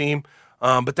Navy team.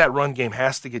 But that run game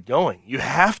has to get going. You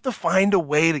have to find a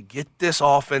way to get this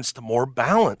offense to more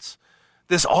balance.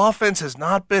 This offense has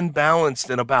not been balanced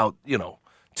in about,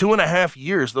 2.5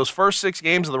 years. Those first 6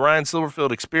 games of the Ryan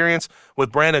Silverfield experience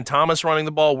with Brandon Thomas running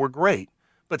the ball were great.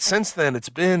 But since then, it's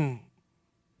been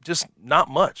just not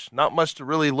much to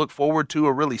really look forward to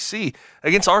or really see.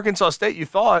 Against Arkansas State, you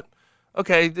thought,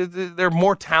 okay, they're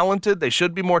more talented. They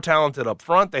should be more talented up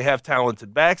front. They have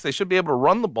talented backs. They should be able to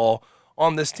run the ball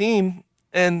on this team.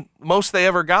 And most they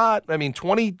ever got,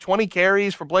 20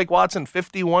 carries for Blake Watson,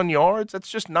 51 yards. That's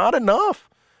just not enough.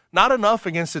 Not enough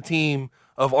against a team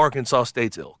of Arkansas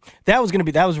State's ilk. That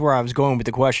was where I was going with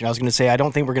the question. I was going to say I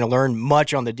don't think we're going to learn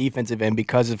much on the defensive end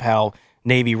because of how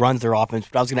Navy runs their offense.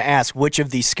 But I was going to ask, which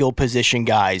of these skill position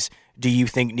guys do you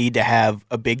think need to have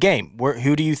a big game?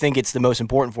 Who do you think it's the most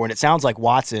important for? And it sounds like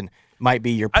Watson might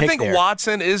be your pick. I think there.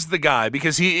 Watson is the guy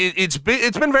because it's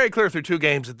been very clear through 2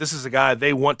 games that this is a guy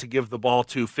they want to give the ball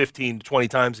to 15 to 20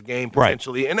 times a game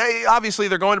potentially. Right. And obviously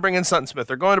they're going to bring in Sutton Smith.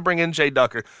 They're going to bring in Jay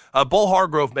Ducker. Bull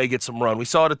Hargrove may get some run. We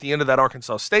saw it at the end of that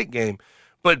Arkansas State game.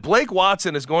 But Blake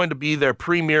Watson is going to be their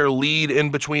premier lead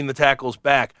in between the tackles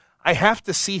back. I have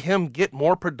to see him get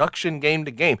more production game to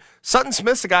game. Sutton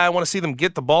Smith's the guy I want to see them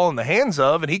get the ball in the hands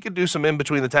of, and he could do some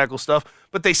in-between-the-tackle stuff,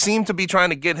 but they seem to be trying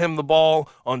to get him the ball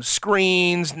on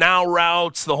screens, now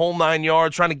routes, the whole 9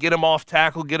 yards, trying to get him off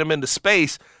tackle, get him into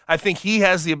space. I think he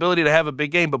has the ability to have a big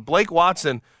game, but Blake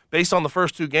Watson, based on the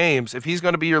first 2 games, if he's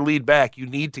going to be your lead back, you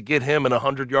need to get him in a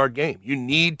 100-yard game. You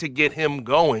need to get him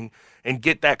going and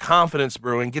get that confidence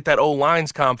brewing, get that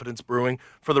O-line's confidence brewing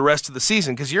for the rest of the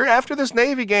season. Because after this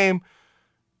Navy game,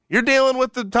 you're dealing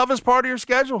with the toughest part of your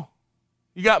schedule.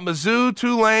 You got Mizzou,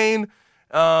 Tulane,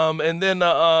 and then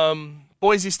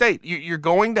Boise State. You're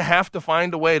going to have to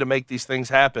find a way to make these things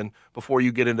happen before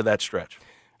you get into that stretch.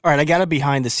 All right, I got a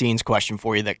behind-the-scenes question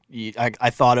for you that I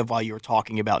thought of while you were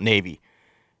talking about Navy.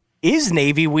 Is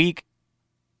Navy week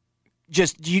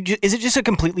is it just a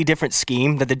completely different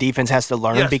scheme that the defense has to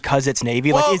learn because it's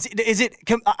Navy? Well, is it?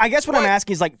 I guess what I'm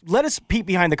asking is let us peek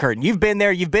behind the curtain. You've been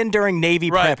there. You've been during Navy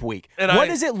prep week. And what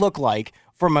does it look like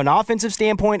from an offensive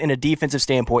standpoint and a defensive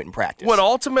standpoint in practice? What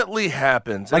ultimately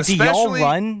happens, do y'all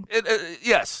run?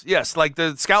 Yes. Like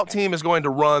the scout team is going to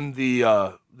run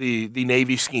the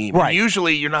Navy scheme. Right. And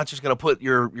usually, you're not just going to put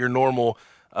your normal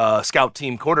scout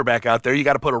team quarterback out there. You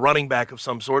got to put a running back of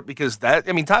some sort because Ty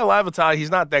Lavatai,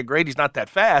 he's not that great, he's not that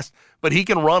fast, but he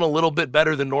can run a little bit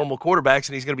better than normal quarterbacks,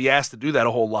 and he's going to be asked to do that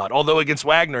a whole lot. Although against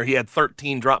Wagner, he had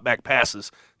 13 drop back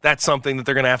passes. That's something that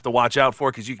they're going to have to watch out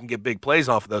for because you can get big plays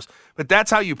off of those. But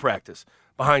that's how you practice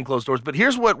behind closed doors. But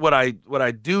here's what I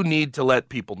do need to let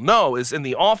people know is in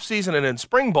the offseason and in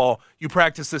spring ball, you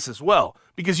practice this as well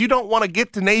because you don't want to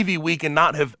get to Navy week and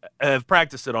not have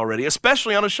practiced it already,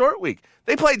 especially on a short week.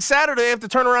 They played Saturday. They have to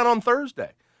turn around on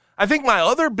Thursday. I think my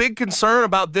other big concern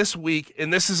about this week,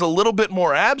 and this is a little bit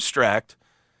more abstract,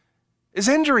 is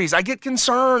injuries. I get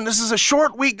concerned. This is a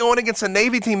short week going against a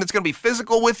Navy team that's going to be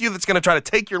physical with you, that's going to try to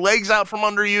take your legs out from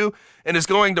under you, and is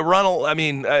going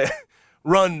to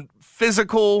run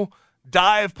physical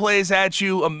dive plays at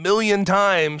you 1,000,000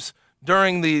 times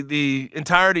during the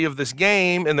entirety of this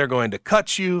game, and they're going to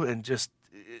cut you and just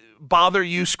bother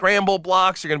you, scramble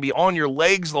blocks. You're going to be on your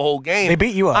legs the whole game. They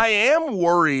beat you up. I am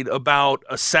worried about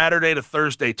a Saturday to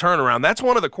Thursday turnaround. That's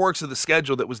one of the quirks of the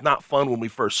schedule that was not fun when we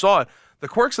first saw it. The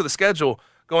quirks of the schedule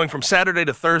going from Saturday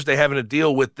to Thursday, having to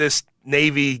deal with this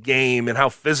Navy game and how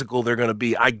physical they're going to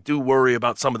be. I do worry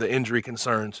about some of the injury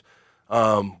concerns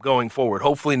going forward.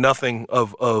 Hopefully nothing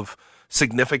of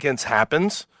significance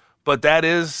happens, but that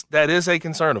is a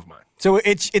concern of mine. So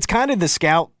it's kind of the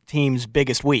scout team's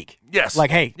biggest week. Yes.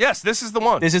 Yes, this is the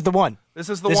one. This is the one. This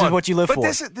is the one. This is what you live for.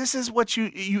 But this is what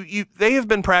you they have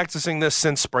been practicing this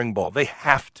since spring ball. They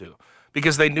have to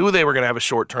because they knew they were going to have a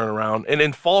short turnaround. And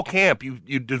in fall camp,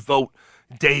 you devote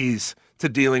days to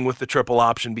dealing with the triple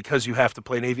option because you have to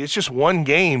play Navy. It's just one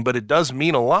game, but it does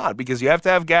mean a lot because you have to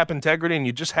have gap integrity and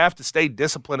you just have to stay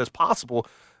disciplined as possible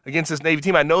against this Navy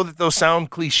team. I know that those sound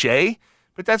cliche,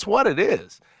 but that's what it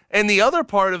is. And the other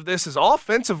part of this is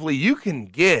offensively, you can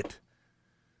get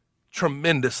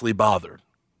tremendously bothered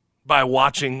by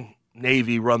watching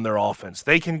Navy run their offense.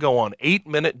 They can go on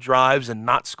 8-minute drives and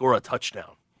not score a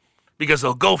touchdown because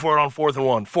they'll go for it on 4th and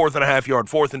 1, 4th and a half yard,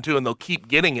 4th and 2, and they'll keep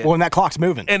getting it. Well, and that clock's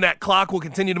moving. And that clock will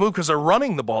continue to move because they're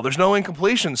running the ball. There's no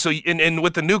incompletion. So, and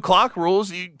with the new clock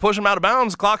rules, you push them out of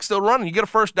bounds, the clock's still running. You get a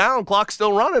first down, clock's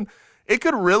still running. It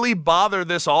could really bother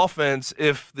this offense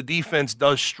if the defense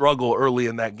does struggle early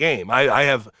in that game. I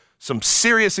have some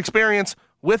serious experience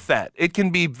with that. It can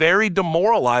be very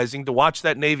demoralizing to watch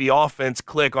that Navy offense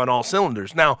click on all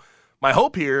cylinders. Now, my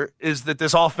hope here is that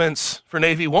this offense for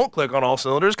Navy won't click on all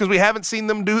cylinders because we haven't seen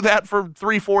them do that for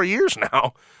 3-4 years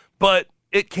now. But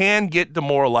it can get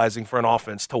demoralizing for an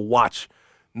offense to watch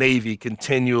Navy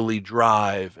continually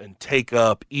drive and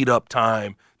eat up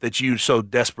time that you so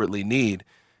desperately need.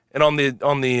 And on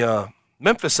the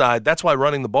Memphis side, that's why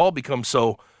running the ball becomes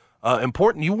so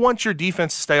important. You want your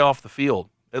defense to stay off the field,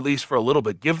 at least for a little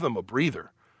bit. Give them a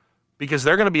breather because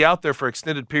they're going to be out there for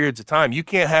extended periods of time. You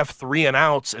can't have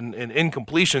 3-and-outs and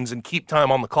incompletions and keep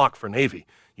time on the clock for Navy.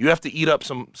 You have to eat up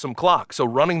some clock. So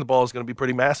running the ball is going to be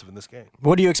pretty massive in this game.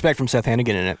 What do you expect from Seth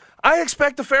Hannigan in it? I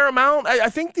expect a fair amount. I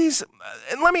think these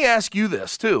 – and let me ask you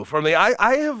this too.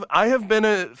 I have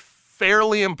been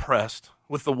fairly impressed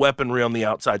with the weaponry on the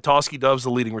outside. Toski Dove's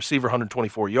the leading receiver,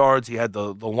 124 yards. He had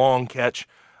the long catch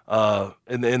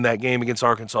in that game against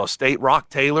Arkansas State. Rock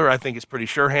Taylor, I think, is pretty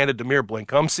sure-handed. Demir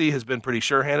Blankumsey has been pretty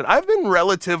sure-handed. I've been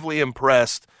relatively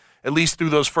impressed, at least through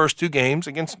those first 2 games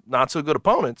against not-so-good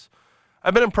opponents.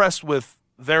 I've been impressed with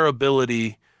their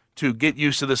ability to get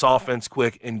used to this offense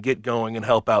quick and get going and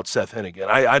help out Seth Hennigan.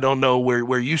 I don't know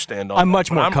where you stand on that. I'm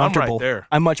much more comfortable. I'm right there.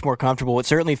 I'm much more comfortable. It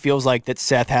certainly feels like that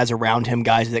Seth has around him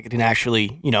guys that can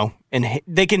actually, and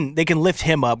they can lift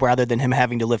him up rather than him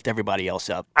having to lift everybody else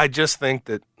up. I just think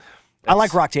that I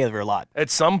like Rock Taylor a lot. At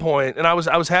some point, and I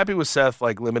was happy with Seth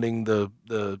limiting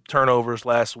the turnovers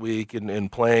last week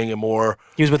and playing a more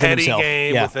heady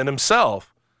game within himself.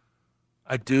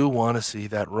 I do want to see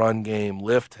that run game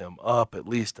lift him up at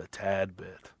least a tad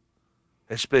bit.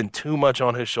 It's been too much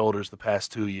on his shoulders the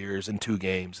past 2 years and 2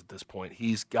 games at this point.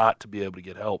 He's got to be able to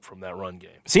get help from that run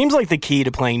game. Seems like the key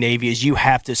to playing Navy is you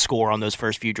have to score on those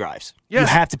first few drives. Yes. You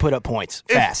have to put up points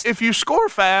fast. If you score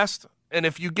fast and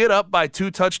if you get up by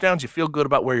 2 touchdowns, you feel good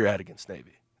about where you're at against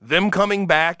Navy. Them coming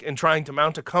back and trying to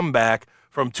mount a comeback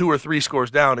from 2 or 3 scores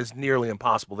down is nearly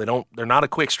impossible. They're not a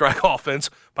quick strike offense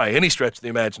by any stretch of the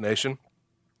imagination.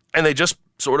 And they just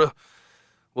sort of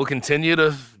will continue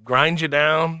to grind you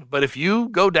down. But if you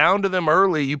go down to them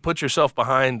early, you put yourself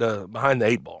behind the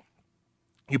 8 ball.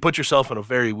 You put yourself in a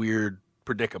very weird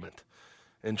predicament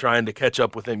in trying to catch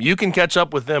up with them. You can catch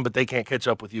up with them, but they can't catch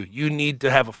up with you. You need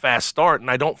to have a fast start, and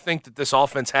I don't think that this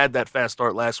offense had that fast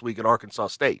start last week at Arkansas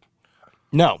State.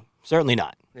 No, certainly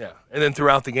not. Yeah, and then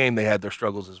throughout the game, they had their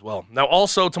struggles as well. Now,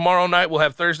 also, tomorrow night, we'll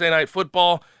have Thursday Night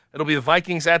Football. It'll be the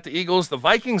Vikings at the Eagles. The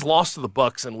Vikings lost to the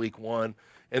Bucs in Week 1,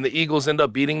 and the Eagles end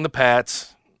up beating the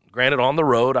Pats. Granted, on the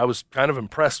road, I was kind of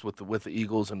impressed with the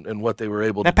Eagles and what they were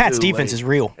able to do. That Pats defense is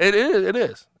real. It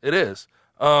is.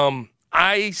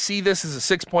 I see this as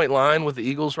a 6-point line with the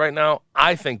Eagles right now.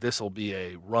 I think this will be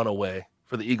a runaway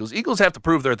for the Eagles. Eagles have to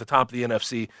prove they're at the top of the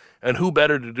NFC, and who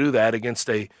better to do that against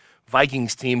a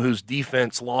Vikings team whose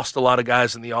defense lost a lot of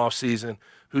guys in the offseason,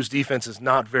 whose defense is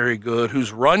not very good,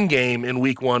 whose run game in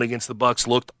Week 1 against the Bucs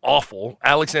looked awful.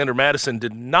 Alexander Mattison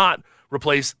did not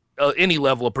replace any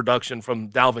level of production from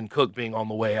Dalvin Cook being on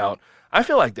the way out. I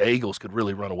feel like the Eagles could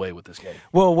really run away with this game.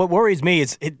 Well, what worries me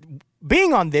is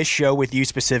being on this show with you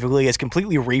specifically has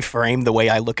completely reframed the way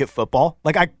I look at football.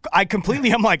 Like I'm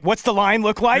like, what's the line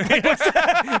look like?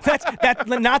 That's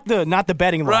not the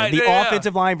betting line. Right, the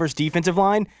offensive line versus defensive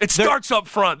line. It starts up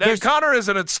front. Connor is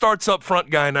it starts up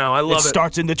front guy now. I love it. It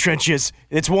starts in the trenches.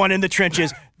 It's one in the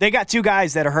trenches. They got 2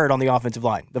 guys that are hurt on the offensive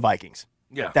line, the Vikings.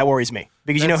 Yeah. That worries me.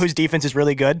 Because you know whose defense is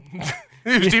really good?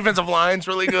 Whose defensive line's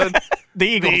really good? The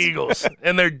Eagles. The Eagles.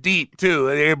 And they're deep, too.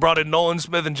 They brought in Nolan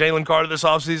Smith and Jalen Carter this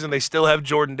offseason. They still have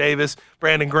Jordan Davis,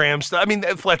 Brandon Graham.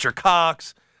 Fletcher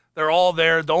Cox. They're all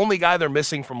there. The only guy they're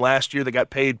missing from last year that got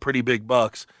paid pretty big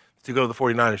bucks to go to the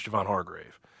 49ers, Javon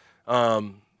Hargrave.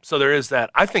 So there is that.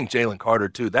 I think Jalen Carter,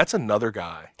 too. That's another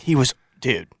guy.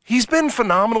 Dude. He's been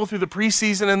phenomenal through the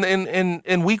preseason, and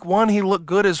in Week 1 he looked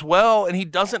good as well, and he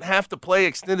doesn't have to play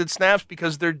extended snaps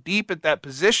because they're deep at that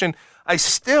position. I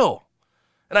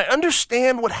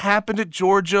understand what happened at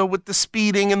Georgia with the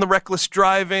speeding and the reckless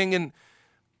driving and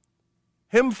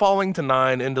him falling to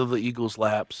 9 into the Eagles'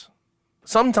 laps.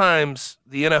 Sometimes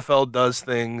the NFL does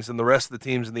things and the rest of the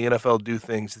teams in the NFL do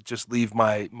things that just leave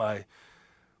my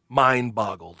mind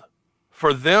boggled.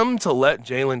 For them to let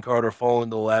Jalen Carter fall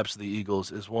into the laps of the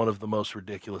Eagles is one of the most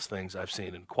ridiculous things I've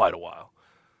seen in quite a while.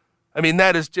 I mean,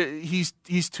 that is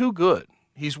he's too good.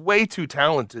 He's way too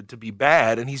talented to be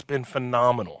bad, and he's been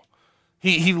phenomenal.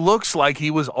 He looks like he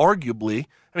was arguably,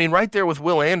 right there with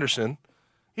Will Anderson,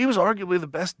 he was arguably the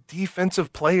best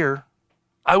defensive player.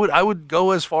 I would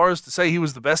go as far as to say he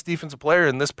was the best defensive player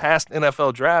in this past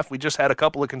NFL draft. We just had a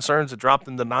couple of concerns that dropped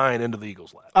him to 9 into the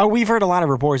Eagles' lap. Oh, we've heard a lot of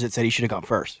reports that said he should have gone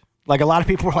first. Like, a lot of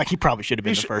people were like, he probably should have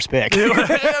been the first pick.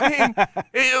 I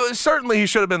mean, certainly he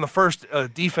should have been the first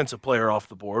defensive player off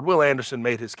the board. Will Anderson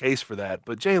made his case for that.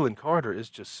 But Jalen Carter is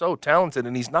just so talented,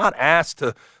 and he's not asked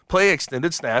to play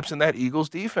extended snaps in that Eagles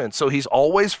defense. So he's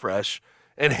always fresh.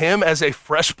 And him as a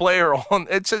fresh player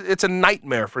it's a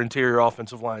nightmare for interior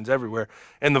offensive lines everywhere.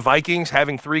 And the Vikings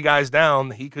having 3 guys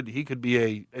down, he could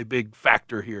be a big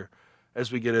factor here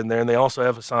as we get in there. And they also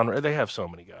have Hassan. They have so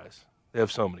many guys.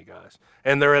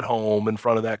 And they're at home in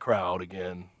front of that crowd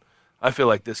again. I feel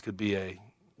like this could be a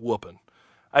whooping.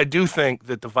 I do think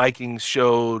that the Vikings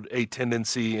showed a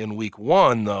tendency in week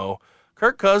 1, though.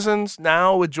 Kirk Cousins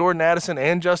now with Jordan Addison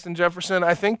and Justin Jefferson,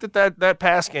 I think that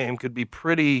pass game could be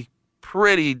pretty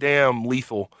damn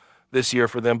lethal this year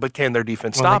for them. But can their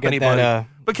defense stop anybody?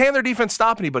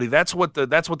 That's what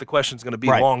the question is going to be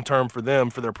long term for them,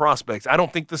 for their prospects. I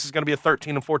don't think this is going to be a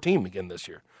 13-4 team again this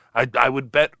year. I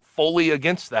would bet fully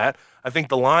against that. I think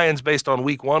the Lions, based on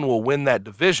week 1, will win that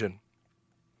division.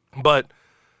 But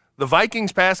the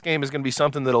Vikings pass game is going to be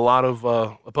something that a lot of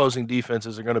opposing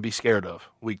defenses are going to be scared of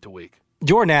week to week.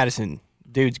 Jordan Addison,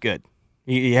 dude's good.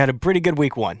 He had a pretty good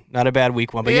week 1. Not a bad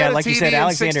week 1. But yeah, like you said,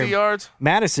 Alexander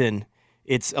Madison,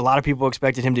 it's a lot of people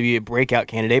expected him to be a breakout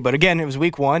candidate. But again, it was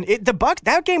week 1. The Bucs,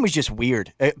 that game was just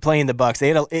weird, playing the Bucs.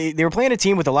 They were playing a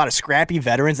team with a lot of scrappy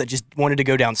veterans that just wanted to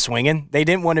go down swinging. They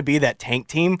didn't want to be that tank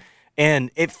team.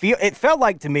 And it felt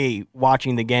like to me,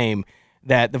 watching the game,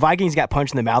 that the Vikings got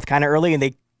punched in the mouth kind of early, and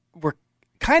they were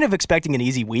kind of expecting an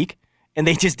easy week, and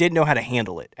they just didn't know how to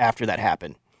handle it after that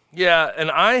happened. Yeah, and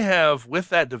I have, with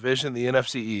that division, the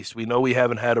NFC East, we know we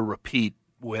haven't had a repeat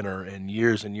winner in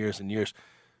years and years and years.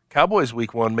 Cowboys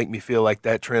week 1 make me feel like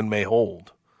that trend may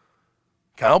hold.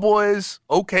 Cowboys,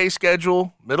 okay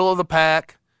schedule, middle of the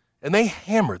pack, and they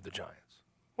hammered the Giants.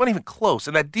 Wasn't even close,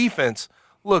 and that defense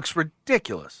looks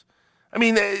ridiculous. I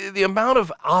mean, the amount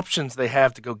of options they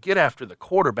have to go get after the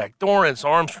quarterback, Dorrance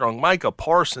Armstrong, Micah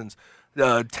Parsons,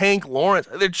 Tank Lawrence,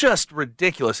 they're just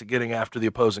ridiculous at getting after the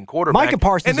opposing quarterback. Micah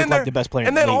Parsons is like the best player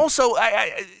in the league. And then also,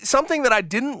 something that I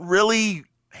didn't really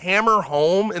hammer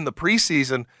home in the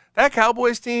preseason, that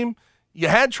Cowboys team, you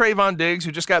had Trayvon Diggs,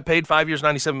 who just got paid 5 years,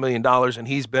 $97 million, and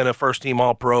he's been a first-team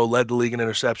All-Pro, led the league in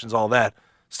interceptions, all that.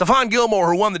 Stephon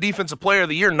Gilmore, who won the Defensive Player of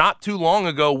the Year not too long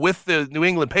ago with the New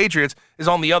England Patriots, is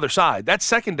on the other side. That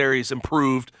secondary has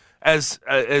improved as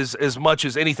much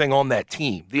as anything on that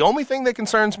team. The only thing that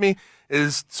concerns me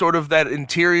is sort of that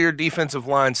interior defensive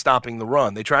line stopping the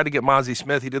run. They tried to get Mozzie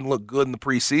Smith. He didn't look good in the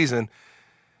preseason.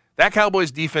 That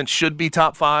Cowboys defense should be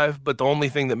top 5, but the only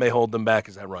thing that may hold them back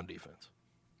is that run defense.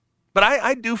 But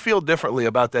I do feel differently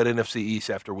about that NFC East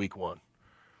after week 1.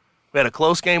 We had a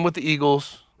close game with the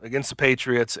Eagles against the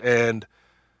Patriots, and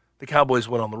the Cowboys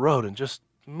went on the road and just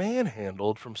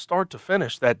manhandled from start to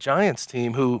finish that Giants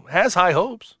team, who has high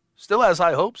hopes, still has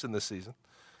high hopes in this season.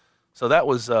 So that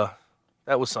was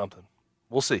something.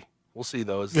 We'll see. We'll see,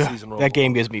 though, as the season rolls. That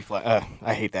game gives me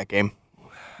I hate that game.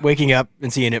 Waking up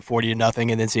and seeing it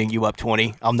 40-0 and then seeing you up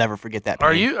 20. I'll never forget that pain.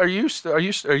 Are you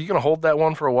going to hold that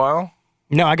one for a while?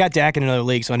 No, I got Dak in another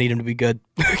league, so I need him to be good.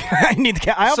 I need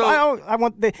the I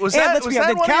want the. Was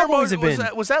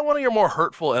that one of your more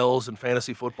hurtful L's in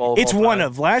fantasy football? It's one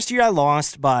of. Last year I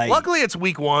lost by. Luckily, it's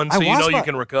week 1, so you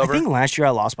can recover. I think last year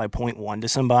I lost by 0.1 to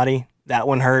somebody. That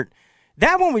one hurt.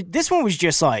 This one was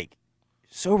just like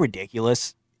so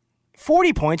ridiculous.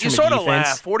 40 points from a defense. You sort of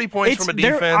laugh. 40 points from a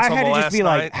defense I had to just be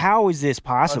like, how is this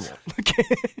possible?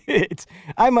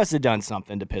 I must have done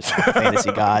something to piss off the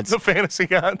fantasy gods. The fantasy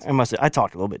gods? I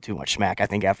talked a little bit too much smack, I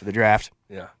think, after the draft.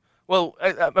 Yeah. Well,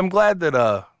 I'm glad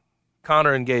that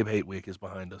Connor and Gabe Hate Week is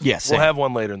behind us. Yes. We'll have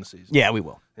one later in the season. Yeah, we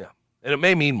will. Yeah. And it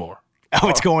may mean more. Oh,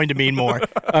 it's going to mean more.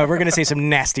 We're going to say some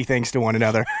nasty things to one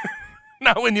another.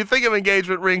 Now, when you think of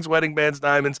engagement rings, wedding bands,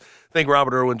 diamonds, think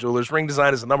Robert Irwin Jewelers. Ring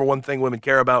design is the number one thing women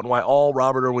care about, and why all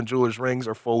Robert Irwin Jewelers rings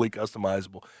are fully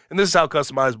customizable. And this is how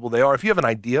customizable they are. If you have an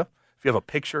idea, if you have a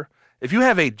picture, if you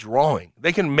have a drawing,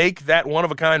 they can make that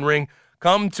one-of-a-kind ring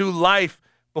come to life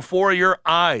before your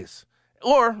eyes.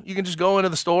 Or you can just go into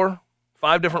the store,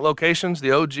 5 different locations,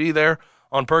 the OG there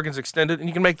on Perkins Extended, and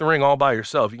you can make the ring all by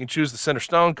yourself. You can choose the center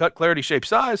stone, cut, clarity, shape,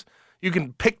 size. You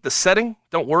can pick the setting.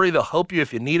 Don't worry, they'll help you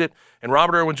if you need it. And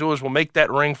Robert Irwin Jewelers will make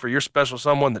that ring for your special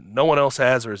someone that no one else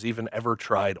has or has even ever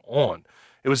tried on.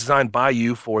 It was designed by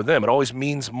you for them. It always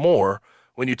means more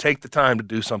when you take the time to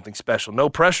do something special. No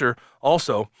pressure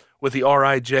also with the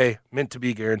RIJ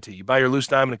meant-to-be guarantee. You buy your loose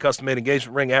diamond and custom-made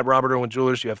engagement ring at Robert Irwin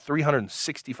Jewelers. You have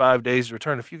 365 days to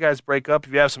return. If you guys break up,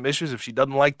 if you have some issues, if she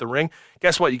doesn't like the ring,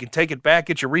 guess what? You can take it back,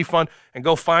 get your refund, and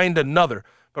go find another.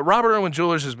 But Robert Irwin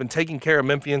Jewelers has been taking care of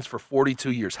Memphians for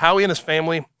 42 years. Howie and his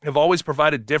family have always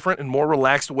provided different and more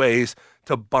relaxed ways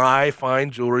to buy fine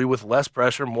jewelry with less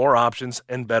pressure, more options,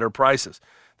 and better prices.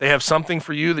 They have something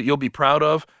for you that you'll be proud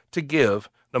of to give,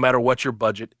 no matter what your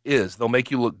budget is. They'll make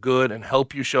you look good and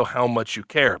help you show how much you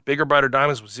care. Bigger, brighter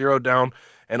diamonds with 0 down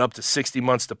and up to 60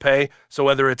 months to pay. So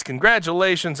whether it's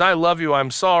congratulations, I love you,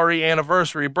 I'm sorry,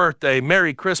 anniversary, birthday,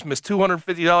 Merry Christmas,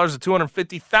 $250 to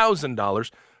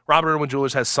 $250,000, Robert Irwin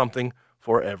Jewelers has something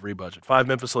for every budget. 5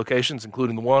 Memphis locations,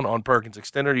 including the one on Perkins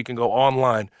Extender. You can go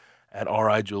online at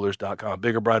rijewelers.com.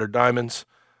 Bigger, brighter diamonds,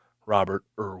 Robert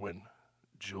Irwin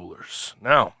Jewelers.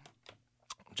 Now,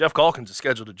 Jeff Calkins is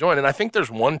scheduled to join, and I think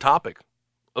there's one topic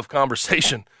of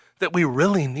conversation that we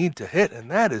really need to hit, and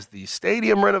that is the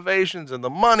stadium renovations and the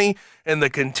money and the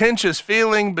contentious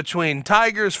feeling between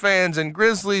Tigers fans and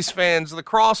Grizzlies fans, the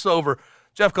crossover.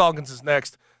 Jeff Calkins is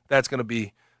next. That's going to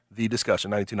be the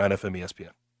discussion. 92.9 FM ESPN.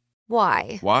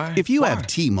 Why? If you have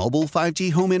T-Mobile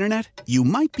 5G home internet, you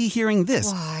might be hearing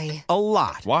this a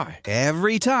lot. Why?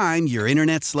 Every time your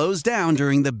internet slows down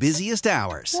during the busiest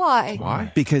hours.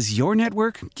 Why? Because your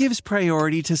network gives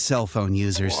priority to cell phone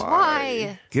users.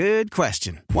 Why? Good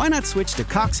question. Why not switch to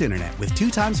Cox Internet with 2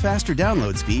 times faster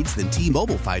download speeds than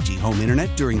T-Mobile 5G home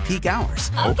internet during peak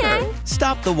hours? Okay.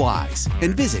 Stop the whys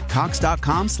and visit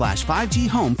cox.com/5G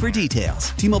home for details.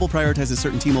 T-Mobile prioritizes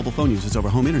certain T-Mobile phone users over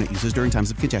home internet users during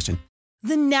times of congestion.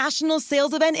 The national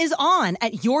sales event is on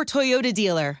at your Toyota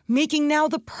dealer, making now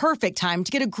the perfect time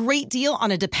to get a great deal on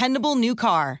a dependable new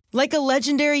car. Like a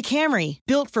legendary Camry,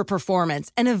 built for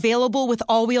performance and available with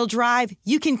all-wheel drive,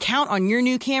 you can count on your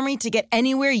new Camry to get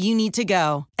anywhere you need to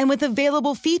go. And with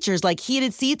available features like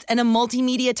heated seats and a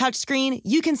multimedia touchscreen,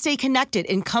 you can stay connected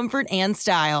in comfort and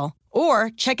style. Or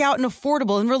check out an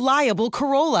affordable and reliable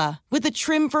Corolla with a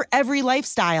trim for every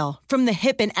lifestyle. From the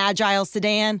hip and agile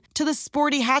sedan to the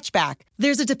sporty hatchback,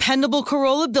 there's a dependable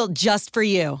Corolla built just for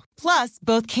you. Plus,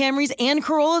 both Camrys and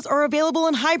Corollas are available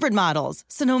in hybrid models.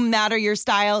 So no matter your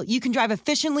style, you can drive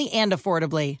efficiently and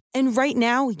affordably. And right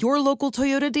now, your local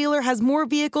Toyota dealer has more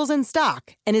vehicles in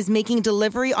stock and is making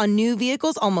delivery on new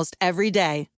vehicles almost every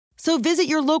day. So visit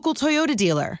your local Toyota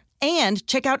dealer. And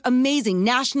check out amazing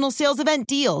national sales event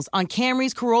deals on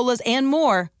Camrys, Corollas, and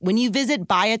more when you visit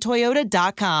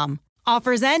buyatoyota.com.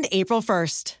 Offers end April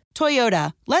 1st.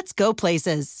 Toyota, let's go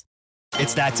places.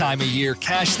 It's that time of year.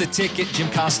 Cash the ticket.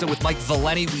 Jim Costa with Mike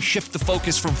Valeni. We shift the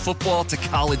focus from football to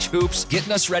college hoops,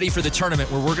 getting us ready for the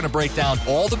tournament where we're going to break down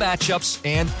all the matchups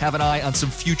and have an eye on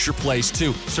some future plays,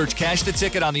 too. Search Cash the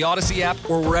Ticket on the Odyssey app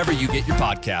or wherever you get your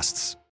podcasts.